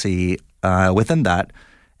self-advocacy within that,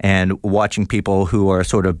 and watching people who are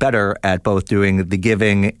sort of better at both doing the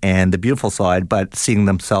giving and the beautiful side, but seeing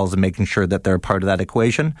themselves and making sure that they're part of that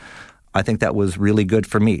equation. I think that was really good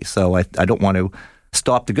for me. So I don't want to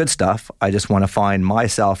stop the good stuff. I just want to find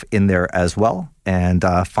myself in there as well and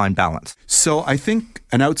find balance. So I think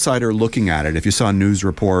an outsider looking at it, if you saw news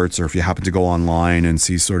reports or if you happen to go online and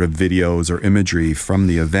see sort of videos or imagery from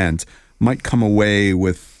the event, might come away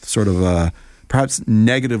with sort of a perhaps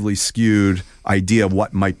negatively skewed idea of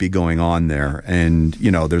what might be going on there. And,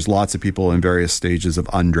 there's lots of people in various stages of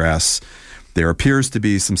undress. There appears to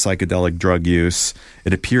be some psychedelic drug use.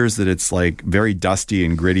 It appears that it's like very dusty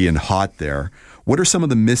and gritty and hot there. What are some of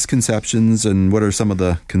the misconceptions and what are some of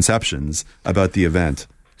the conceptions about the event?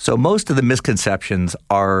 So most of the misconceptions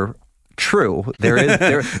are true.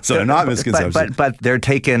 So they're not misconceptions. But they're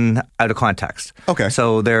taken out of context. Okay.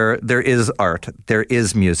 So there is art. There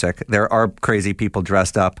is music. There are crazy people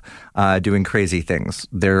dressed up doing crazy things.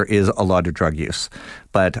 There is a lot of drug use.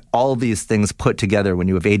 But all these things put together, when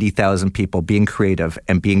you have 80,000 people being creative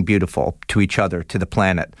and being beautiful to each other, to the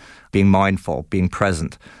planet, being mindful, being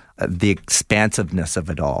present, the expansiveness of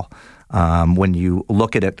it all. When you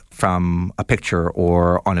look at it from a picture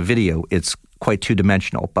or on a video, it's quite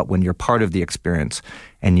two-dimensional. But when you're part of the experience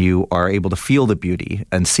and you are able to feel the beauty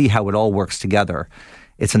and see how it all works together,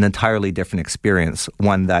 it's an entirely different experience,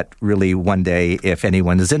 one that really one day, if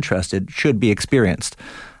anyone is interested, should be experienced.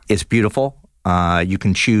 It's beautiful. You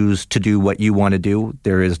can choose to do what you want to do.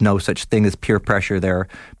 There is no such thing as peer pressure there.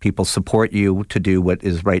 People support you to do what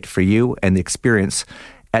is right for you, and the experience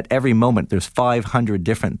at every moment, there's 500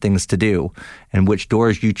 different things to do, and which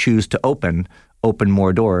doors you choose to open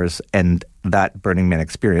more doors, and that Burning Man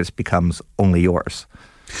experience becomes only yours.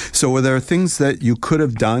 So were there things that you could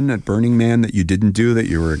have done at Burning Man that you didn't do that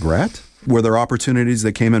you regret? Were there opportunities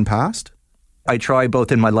that came and passed? I try both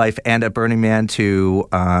in my life and at Burning Man to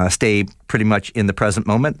stay pretty much in the present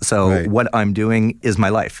moment. So What I'm doing is my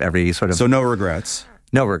life. So no regrets?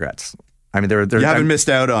 No regrets. I mean, you haven't missed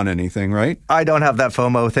out on anything, right? I don't have that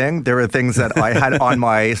FOMO thing. There are things that I had on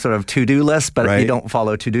my sort of to-do list, but you don't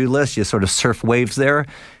follow to-do lists. You sort of surf waves there.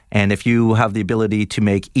 And if you have the ability to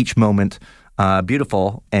make each moment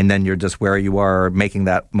beautiful, and then you're just where you are making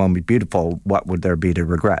that moment beautiful, what would there be to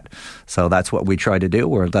regret? So that's what we try to do,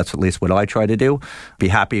 or that's at least what I try to do. Be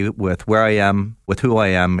happy with where I am, with who I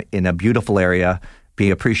am in a beautiful area, be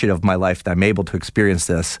appreciative of my life that I'm able to experience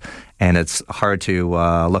this. And it's hard to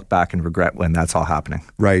look back and regret when that's all happening.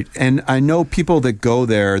 Right. And I know people that go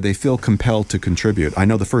there, they feel compelled to contribute. I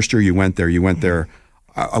know the first year you went there,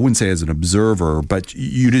 I wouldn't say as an observer, but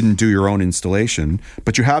you didn't do your own installation,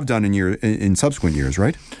 but you have done in subsequent years,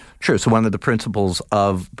 right? Sure. So one of the principles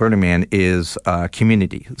of Burning Man is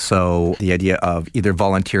community. So the idea of either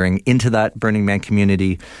volunteering into that Burning Man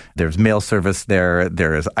community, there's mail service there,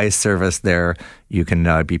 there is ice service there, you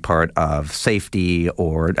can be part of safety,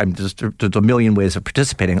 or there's a million ways of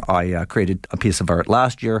participating. I created a piece of art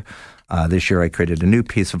last year. This year I created a new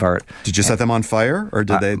piece of art. Did you set them on fire? Or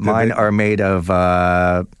Mine are made of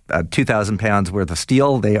 2,000 pounds worth of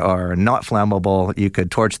steel. They are not flammable. You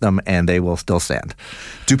could torch them and they will still stand.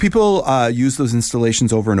 Do people use those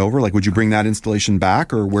installations over and over? Like, would you bring that installation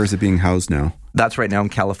back, or where's it being housed now? That's right now in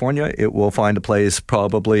California. It will find a place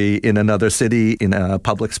probably in another city in a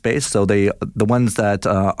public space. So the ones that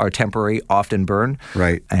are temporary often burn.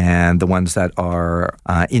 Right. And the ones that are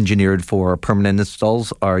engineered for permanent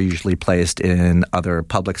installs are usually placed in other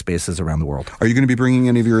public spaces around the world. Are you going to be bringing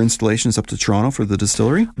any of your installations up to Toronto for the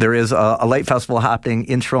distillery? There is a light festival happening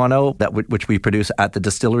in Toronto which we produce at the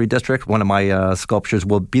Distillery District. One of my sculptures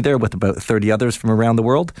will be there with about 30 others from around the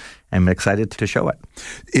world. I'm excited to show it.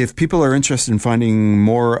 If people are interested in finding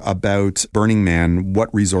more about Burning Man,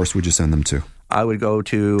 what resource would you send them to? I would go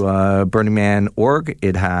to burningman.org.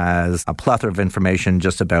 It has a plethora of information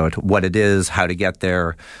just about what it is, how to get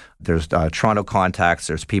there. There's Toronto contacts.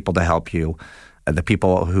 There's people to help you. The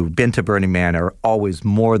people who've been to Burning Man are always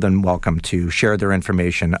more than welcome to share their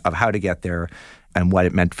information of how to get there and what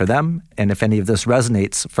it meant for them. And if any of this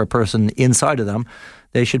resonates for a person inside of them,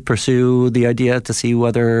 they should pursue the idea to see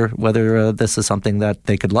whether this is something that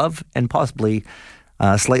they could love and possibly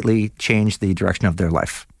slightly change the direction of their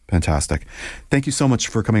life. Fantastic. Thank you so much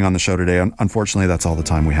for coming on the show today. Unfortunately, that's all the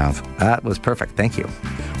time we have. That was perfect. Thank you.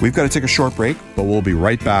 We've got to take a short break, but we'll be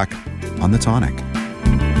right back on The Tonic.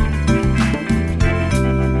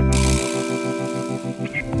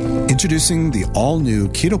 Introducing the all-new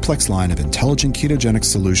Ketoplex line of intelligent ketogenic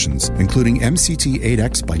solutions, including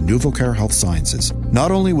MCT8X by NuvoCare Health Sciences. Not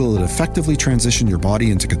only will it effectively transition your body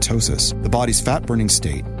into ketosis, the body's fat-burning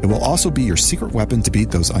state, it will also be your secret weapon to beat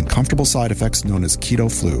those uncomfortable side effects known as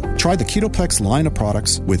keto flu. Try the Ketoplex line of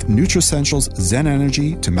products with Nutricentials Zen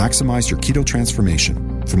Energy to maximize your keto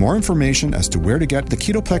transformation. For more information as to where to get the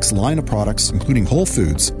Ketoplex line of products, including whole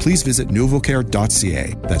foods, please visit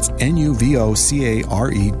nuvocare.ca. That's NUVOCARE.ca.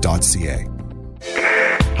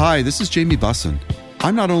 Hi, this is Jamie Bussin.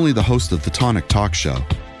 I'm not only the host of the Tonic Talk Show,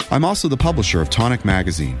 I'm also the publisher of Tonic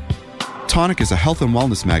Magazine. Tonic is a health and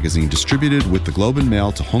wellness magazine distributed with the Globe and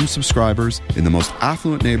Mail to home subscribers in the most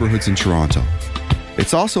affluent neighborhoods in Toronto.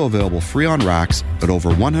 It's also available free on racks at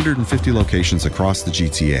over 150 locations across the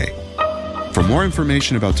GTA. For more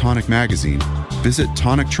information about Tonic Magazine, visit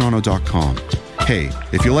tonictoronto.com. Hey,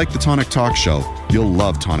 if you like the Tonic Talk Show, you'll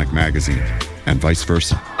love Tonic Magazine, and vice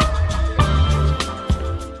versa.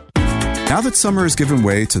 Now that summer has given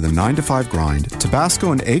way to the 9-to-5 grind,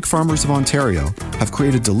 Tabasco and Egg Farmers of Ontario have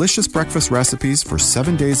created delicious breakfast recipes for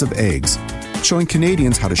 7 days of eggs, showing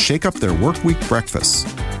Canadians how to shake up their work week breakfasts.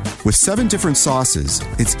 With 7 different sauces,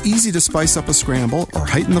 it's easy to spice up a scramble or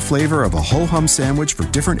heighten the flavor of a ho-hum sandwich for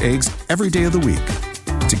different eggs every day of the week.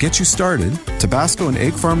 To get you started, Tabasco and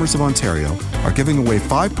Egg Farmers of Ontario are giving away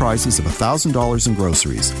 5 prizes of $1,000 in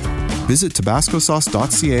groceries. Visit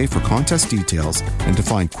tabascosauce.ca for contest details and to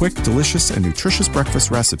find quick, delicious, and nutritious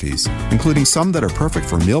breakfast recipes, including some that are perfect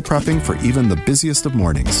for meal prepping for even the busiest of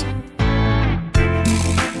mornings.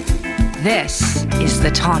 This is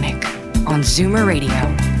The Tonic on Zoomer Radio.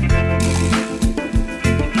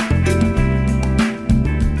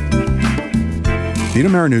 Vito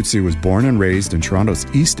Marinuzzi was born and raised in Toronto's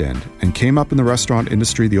East End and came up in the restaurant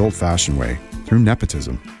industry the old-fashioned way, through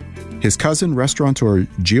nepotism. His cousin, restaurateur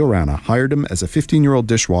Gio Rana, hired him as a 15-year-old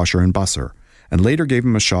dishwasher and busser, and later gave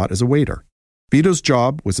him a shot as a waiter. Vito's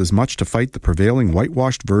job was as much to fight the prevailing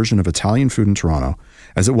whitewashed version of Italian food in Toronto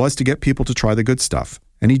as it was to get people to try the good stuff,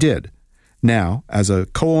 and he did. Now, as a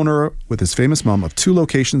co-owner with his famous mom of 2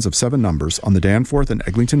 locations of 7 numbers on the Danforth and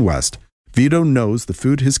Eglinton West, Vito knows the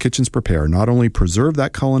food his kitchens prepare not only preserve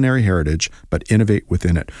that culinary heritage, but innovate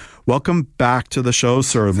within it. Welcome back to the show,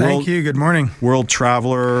 sir. Thank you. Good morning. World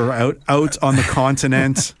traveler out on the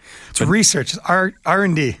continent. It's research. It's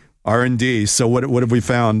R&D. R&D. So what have we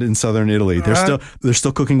found in southern Italy? They're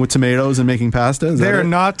still cooking with tomatoes and making pasta? They're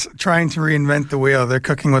not trying to reinvent the wheel. They're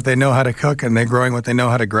cooking what they know how to cook, and they're growing what they know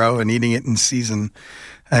how to grow and eating it in season.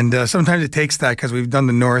 And sometimes it takes that, because we've done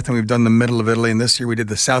the north and we've done the middle of Italy, and this year we did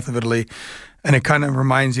the south of Italy. And it kind of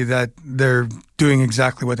reminds you that they're doing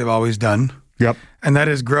exactly what they've always done. Yep. And that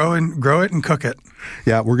is grow it and cook it.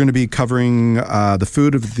 Yeah, we're going to be covering the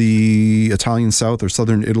food of the Italian South or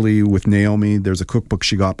Southern Italy with Naomi. There's a cookbook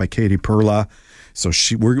she got by Katie Perla. So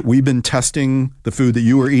we've been testing the food that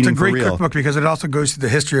you were eating for real. It's a great cookbook because it also goes to the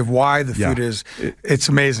history of why the food is. It's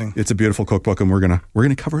amazing. It's a beautiful cookbook, and we're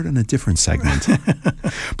gonna cover it in a different segment.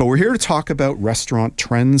 But we're here to talk about restaurant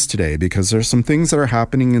trends today, because there's some things that are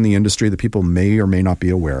happening in the industry that people may or may not be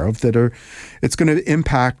aware of it's going to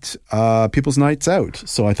impact people's nights out.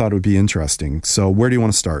 So I thought it would be interesting. So where do you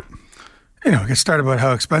want to start? Get started about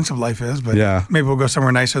how expensive life is, but maybe we'll go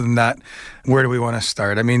somewhere nicer than that. Where do we want to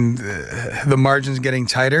start? I mean, the margins getting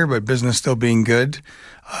tighter, but business still being good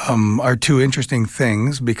are 2 interesting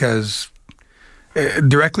things, because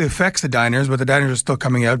directly affects the diners, but the diners are still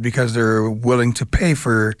coming out because they're willing to pay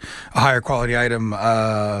for a higher quality item,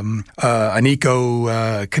 an eco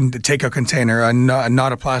takeout container,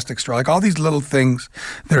 not a plastic straw. Like all these little things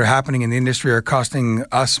that are happening in the industry are costing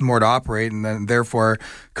us more to operate and then therefore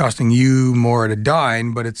costing you more to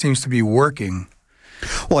dine, but it seems to be working.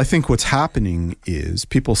 Well, I think what's happening is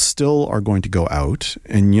people still are going to go out,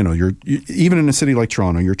 and you're even in a city like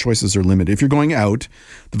Toronto, your choices are limited. If you're going out,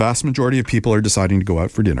 the vast majority of people are deciding to go out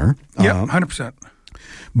for dinner. Yeah, 100%.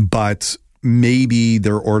 But maybe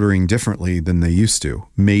they're ordering differently than they used to.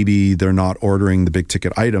 Maybe they're not ordering the big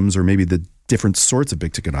ticket items, or maybe the different sorts of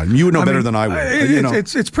big ticket items. You would know better than I would.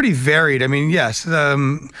 It's pretty varied. I mean, yes.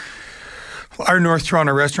 Our North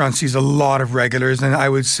Toronto restaurant sees a lot of regulars, and I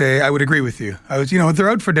would agree with you. If they're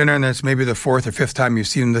out for dinner and it's maybe the fourth or fifth time you've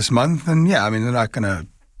seen them this month, then yeah, I mean,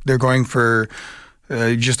 they're going for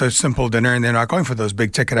just a simple dinner, and they're not going for those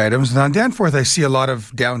big ticket items. And on Danforth, I see a lot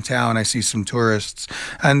of downtown. I see some tourists,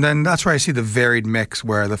 and then that's where I see the varied mix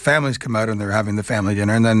where the families come out and they're having the family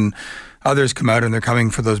dinner, and then others come out and they're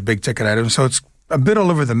coming for those big ticket items. So it's a bit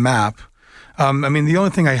all over the map. I mean, the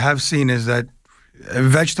only thing I have seen is that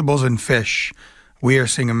vegetables and fish, we are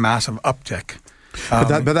seeing a massive uptick.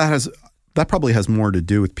 But that probably has more to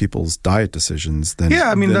do with people's diet decisions than.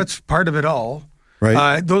 Yeah, I mean that's part of it all.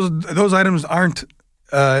 Right. Those items aren't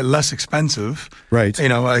less expensive. Right.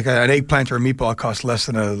 Like an eggplant or a meatball costs less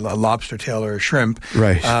than a lobster tail or a shrimp.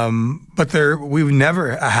 Right. But we've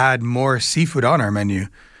never had more seafood on our menu.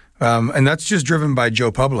 And that's just driven by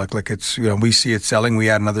Joe Public. Like it's, we see it selling, we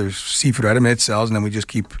add another seafood item, it sells, and then we just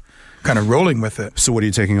keep kind of rolling with it. So what are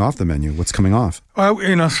you taking off the menu? What's coming off? Well,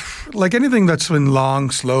 like anything that's been long,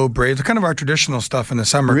 slow, braised, kind of our traditional stuff in the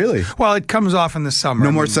summer. Really? Well, it comes off in the summer.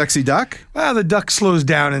 No more sexy duck? Well, the duck slows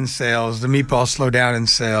down in sales. The meatballs slow down in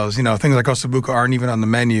sales. Things like ossobuco aren't even on the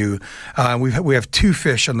menu. We have 2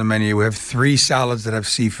 fish on the menu. We have 3 salads that have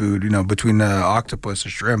seafood, between an octopus, a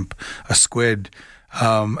shrimp, a squid.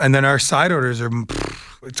 And then our side orders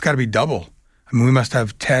it's got to be double. I mean, we must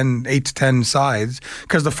have 8 to 10 sides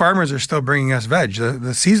because the farmers are still bringing us veg.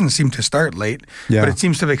 The season seemed to start late, but it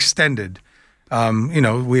seems to have extended. We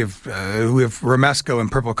have romesco and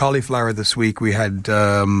purple cauliflower this week. We had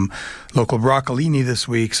local broccolini this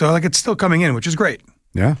week. So it's still coming in, which is great.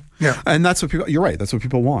 Yeah. And that's what you're right. That's what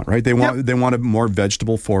people want, right? They want a more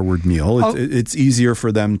vegetable forward meal. It's easier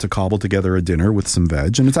for them to cobble together a dinner with some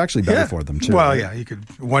veg, and it's actually better for them too. Well, right? yeah,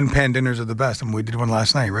 one pan dinners are the best. I mean, we did one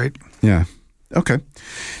last night, right? Yeah. Okay.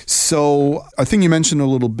 So I think you mentioned a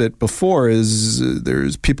little bit before is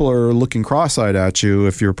there's people are looking cross-eyed at you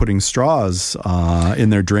if you're putting straws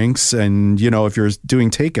in their drinks, and if you're doing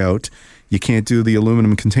takeout, you can't do the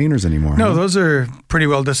aluminum containers anymore. No, those are pretty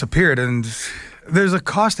well disappeared, and there's a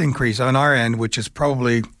cost increase on our end, which is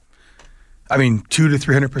probably, 200 to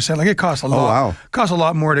 300%. Like it costs a lot. Oh, wow. Costs a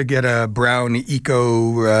lot more to get a brown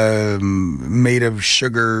eco made of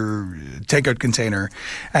sugar takeout container,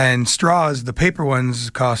 and straws. The paper ones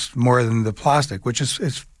cost more than the plastic, which is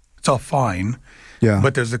it's all fine. Yeah.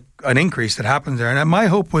 But there's an increase that happens there, and my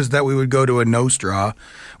hope was that we would go to a no straw.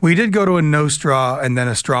 We did go to a no straw and then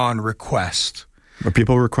a straw on request. Are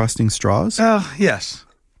people requesting straws? Yes.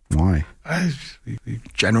 Why?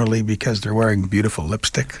 Generally because they're wearing beautiful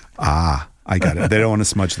lipstick. I got it. They don't want to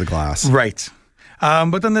smudge the glass. Right.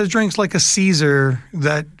 But then there's drinks like a Caesar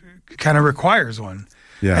that kind of requires one.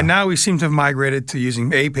 Yeah. And now we seem to have migrated to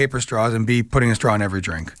using A, paper straws, and B, putting a straw in every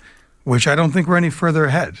drink, which I don't think we're any further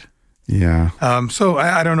ahead. Yeah. So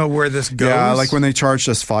I don't know where this goes. Yeah, like when they charged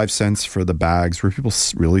us 5 cents for the bags, where people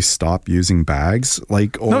really stop using bags?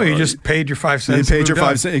 No, you just paid your 5 cents. You paid your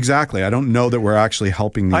 5 cents. Exactly. I don't know that we're actually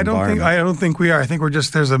helping the environment. I don't think we are. I think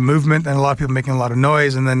there's a movement and a lot of people making a lot of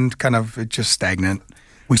noise, and then kind of it's just stagnant.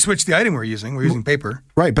 We switched the item we're using. We're using paper.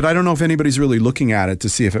 Right, but I don't know if anybody's really looking at it to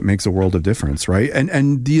see if it makes a world of difference, right?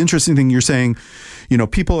 And the interesting thing you're saying,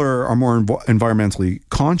 people are more environmentally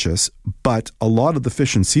conscious, but a lot of the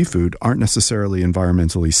fish and seafood aren't necessarily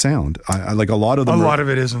environmentally sound. A lot of them. A lot of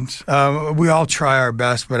it isn't. We all try our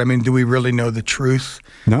best, but do we really know the truth?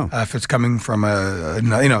 No. If it's coming from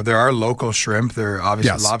there are local shrimp. There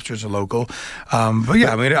obviously lobsters are local. But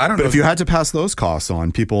yeah, I don't know. But if you had to pass those costs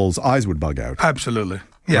on, people's eyes would bug out. Absolutely.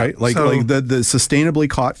 Yeah. Right? Like the sustainably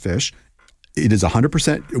caught fish, it is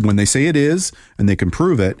 100%, when they say it is, and they can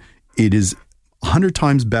prove it, it is 100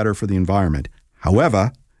 times better for the environment.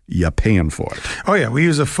 However, you're paying for it. Oh, yeah. We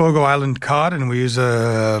use a Fogo Island cod, and we use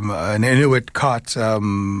an Inuit caught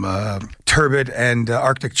turbot and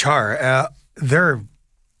Arctic char. They're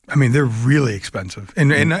really expensive,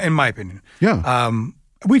 in my opinion. Yeah.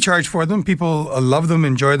 We charge for them. People love them,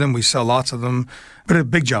 enjoy them. We sell lots of them. But a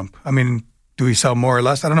big jump. Do we sell more or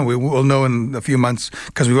less? I don't know. We'll know in a few months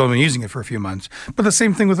because we've only been using it for a few months. But the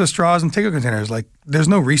same thing with the straws and take-out containers. Like, there's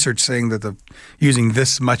no research saying that using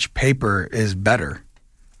this much paper is better.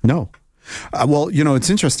 No. Well,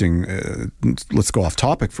 it's interesting. Let's go off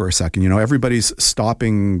topic for a second. Everybody's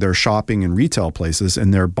stopping their shopping in retail places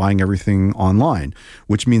and they're buying everything online,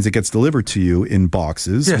 which means it gets delivered to you in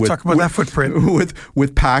boxes. Yeah, talk about that footprint.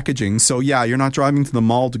 With packaging. So, yeah, you're not driving to the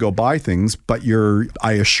mall to go buy things, but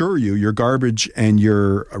I assure you, your garbage and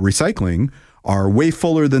your recycling are way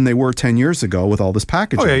fuller than they were 10 years ago with all this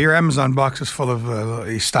packaging. Oh, yeah, your Amazon box is full of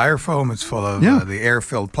styrofoam. It's full of the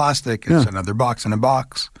air-filled plastic. It's another box in a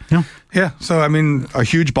box. Yeah. Yeah, so, a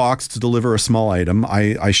huge box to deliver a small item.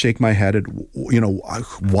 I shake my head at,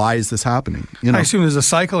 why is this happening? I assume there's a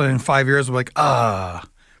cycle, and in 5 years, we're like,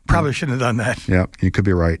 probably shouldn't have done that. Yeah, you could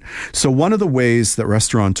be right. So one of the ways that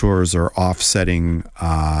restaurateurs are offsetting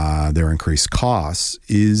their increased costs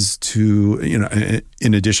is to,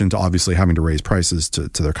 in addition to obviously having to raise prices to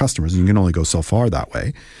their customers, and you can only go so far that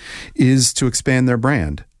way, is to expand their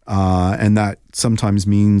brand. And that sometimes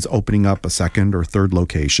means opening up a second or third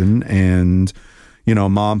location and,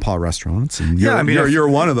 mom and pop restaurants. And you're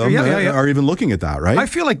one of them are even looking at that, right? I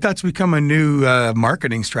feel like that's become a new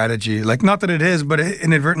marketing strategy. Like, not that it is, but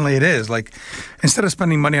inadvertently it is. Like, instead of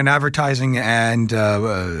spending money on advertising and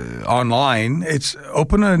online, it's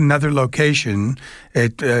open another location.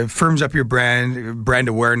 It firms up your brand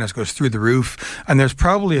awareness goes through the roof. And there's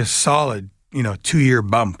probably a solid, 2-year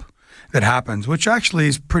bump that happens, which actually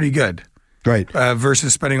is pretty good. Right.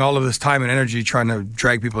 Versus spending all of this time and energy trying to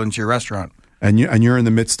drag people into your restaurant. And you're in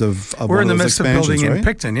the midst of we're in the midst of building right? in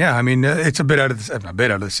Picton. Yeah, I mean it's a bit out of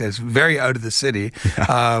the city. It's very out of the city.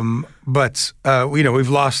 Yeah. But we've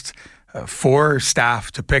lost 4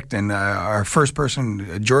 staff to Picton. Our first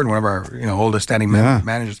person, Jordan, one of our oldest standing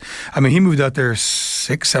managers. I mean, he moved out there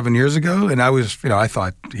 6-7 years ago, and I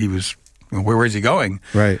thought he was. Where's he going?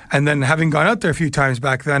 Right. And then having gone out there a few times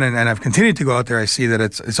back then, and I've continued to go out there, I see that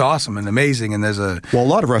it's awesome and amazing. And there's a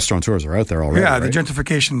lot of restaurateurs are out there already. Yeah, right? the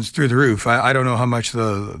gentrification's through the roof. I don't know how much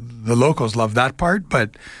the locals love that part,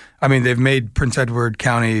 but I mean they've made Prince Edward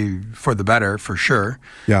County for the better for sure.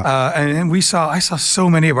 Yeah. And I saw so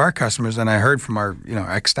many of our customers, and I heard from our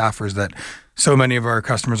ex-staffers that so many of our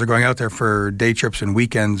customers are going out there for day trips and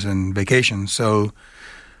weekends and vacations. So.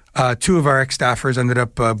 2 of our ex-staffers ended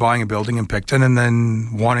up buying a building in Picton and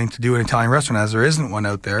then wanting to do an Italian restaurant, as there isn't one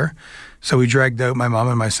out there. So we dragged out my mom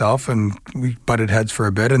and myself, and we butted heads for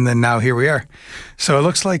a bit, and then now here we are. So it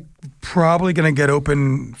looks like probably going to get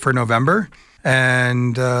open for November,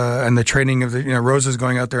 and the training of Rose is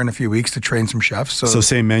going out there in a few weeks to train some chefs. So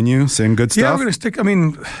same menu, same good stuff? Yeah, we're going to stick,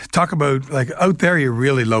 talk about, like, out there you're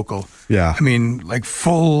really local. Yeah. I mean, like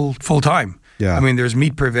full time. Yeah. I mean, there's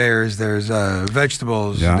meat purveyors, there's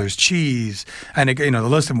vegetables, there's cheese, and the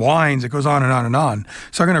list of wines, it goes on and on and on.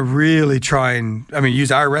 So I'm going to really try and,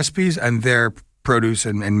 use our recipes and their produce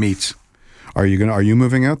and meats. Are you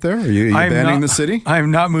moving out there? Are you abandoning the city?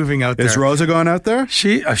 I'm not moving out there. Is Rosa going out there?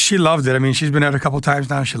 She loved it. I mean, she's been out a couple times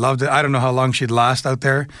now. She loved it. I don't know how long she'd last out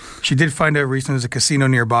there. She did find out recently there's a casino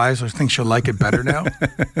nearby, so I think she'll like it better now.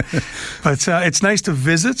 But it's nice to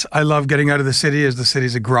visit. I love getting out of the city, as the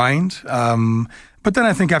city's a grind. But then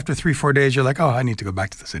I think after 3-4 days, you're like, oh, I need to go back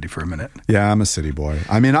to the city for a minute. Yeah, I'm a city boy.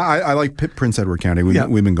 I mean, I like Prince Edward County.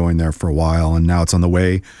 We've been going there for a while, and now it's on the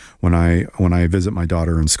way when I visit my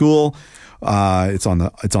daughter in school. It's on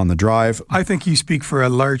the drive. I think you speak for a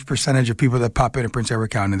large percentage of people that pop into Prince Edward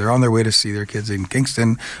County. They're on their way to see their kids in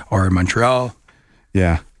Kingston or in Montreal.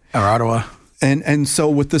 Yeah. Or Ottawa. And so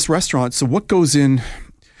with this restaurant, so what goes in?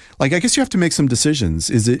 Like, I guess you have to make some decisions.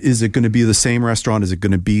 Is it going to be the same restaurant? Is it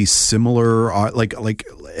going to be similar?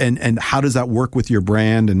 And how does that work with your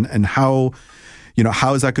brand? And how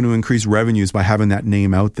is that going to increase revenues by having that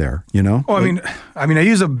name out there? Oh, I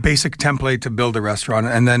use a basic template to build a restaurant,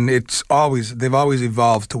 and then they've always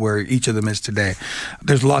evolved to where each of them is today.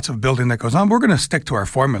 There's lots of building that goes on. We're going to stick to our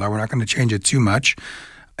formula. We're not going to change it too much,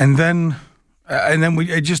 and then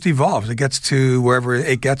it just evolves. It gets to wherever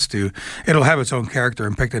it gets to. It'll have its own character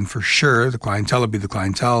in Picton for sure. The clientele will be the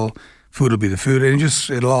clientele. Food will be the food, and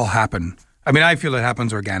it'll all happen. I feel it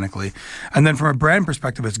happens organically. And then from a brand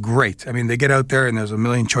perspective, it's great. They get out there and there's a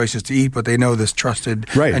million choices to eat, but they know this trusted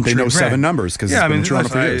and they know brand. 7 numbers because it's been in Toronto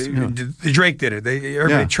for years. The Drake did it.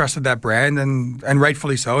 Everybody trusted that brand, and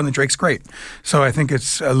rightfully so, and the Drake's great. So I think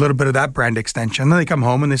it's a little bit of that brand extension. Then they come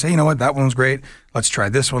home and they say, you know what, that one's great. Let's try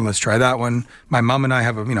this one. Let's try that one. My mom and I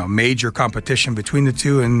have a major competition between the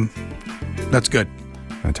two, and that's good.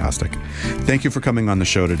 Fantastic. Thank you for coming on the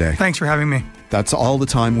show today. Thanks for having me. That's all the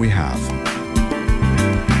time we have.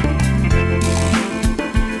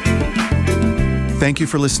 Thank you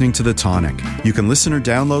for listening to The Tonic. You can listen or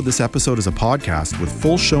download this episode as a podcast with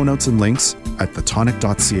full show notes and links at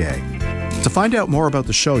thetonic.ca. To find out more about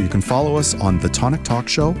the show, you can follow us on The Tonic Talk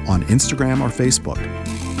Show on Instagram or Facebook.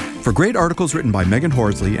 For great articles written by Megan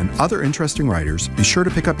Horsley and other interesting writers, be sure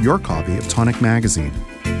to pick up your copy of Tonic Magazine.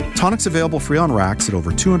 Tonic's available free on racks at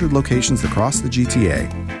over 200 locations across the GTA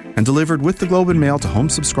and delivered with the Globe and Mail to home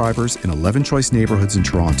subscribers in 11 choice neighborhoods in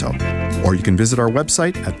Toronto. Or you can visit our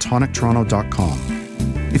website at tonictoronto.com.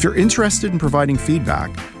 If you're interested in providing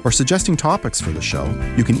feedback or suggesting topics for the show,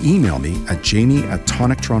 you can email me at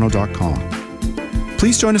jamie@tonictoronto.com.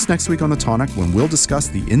 Please join us next week on The Tonic when we'll discuss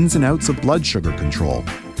the ins and outs of blood sugar control,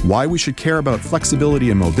 why we should care about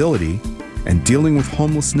flexibility and mobility, and dealing with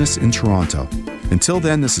homelessness in Toronto. Until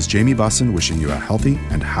then, this is Jamie Bussin wishing you a healthy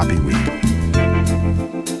and happy week.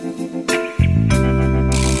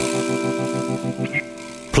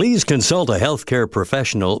 Please consult a healthcare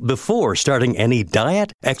professional before starting any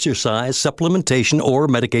diet, exercise, supplementation, or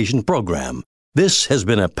medication program. This has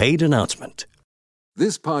been a paid announcement.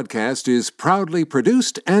 This podcast is proudly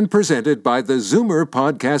produced and presented by the Zoomer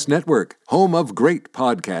Podcast Network, home of great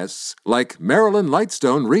podcasts like Marilyn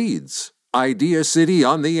Lightstone Reads, Idea City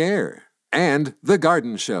on the Air, and The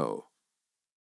Garden Show.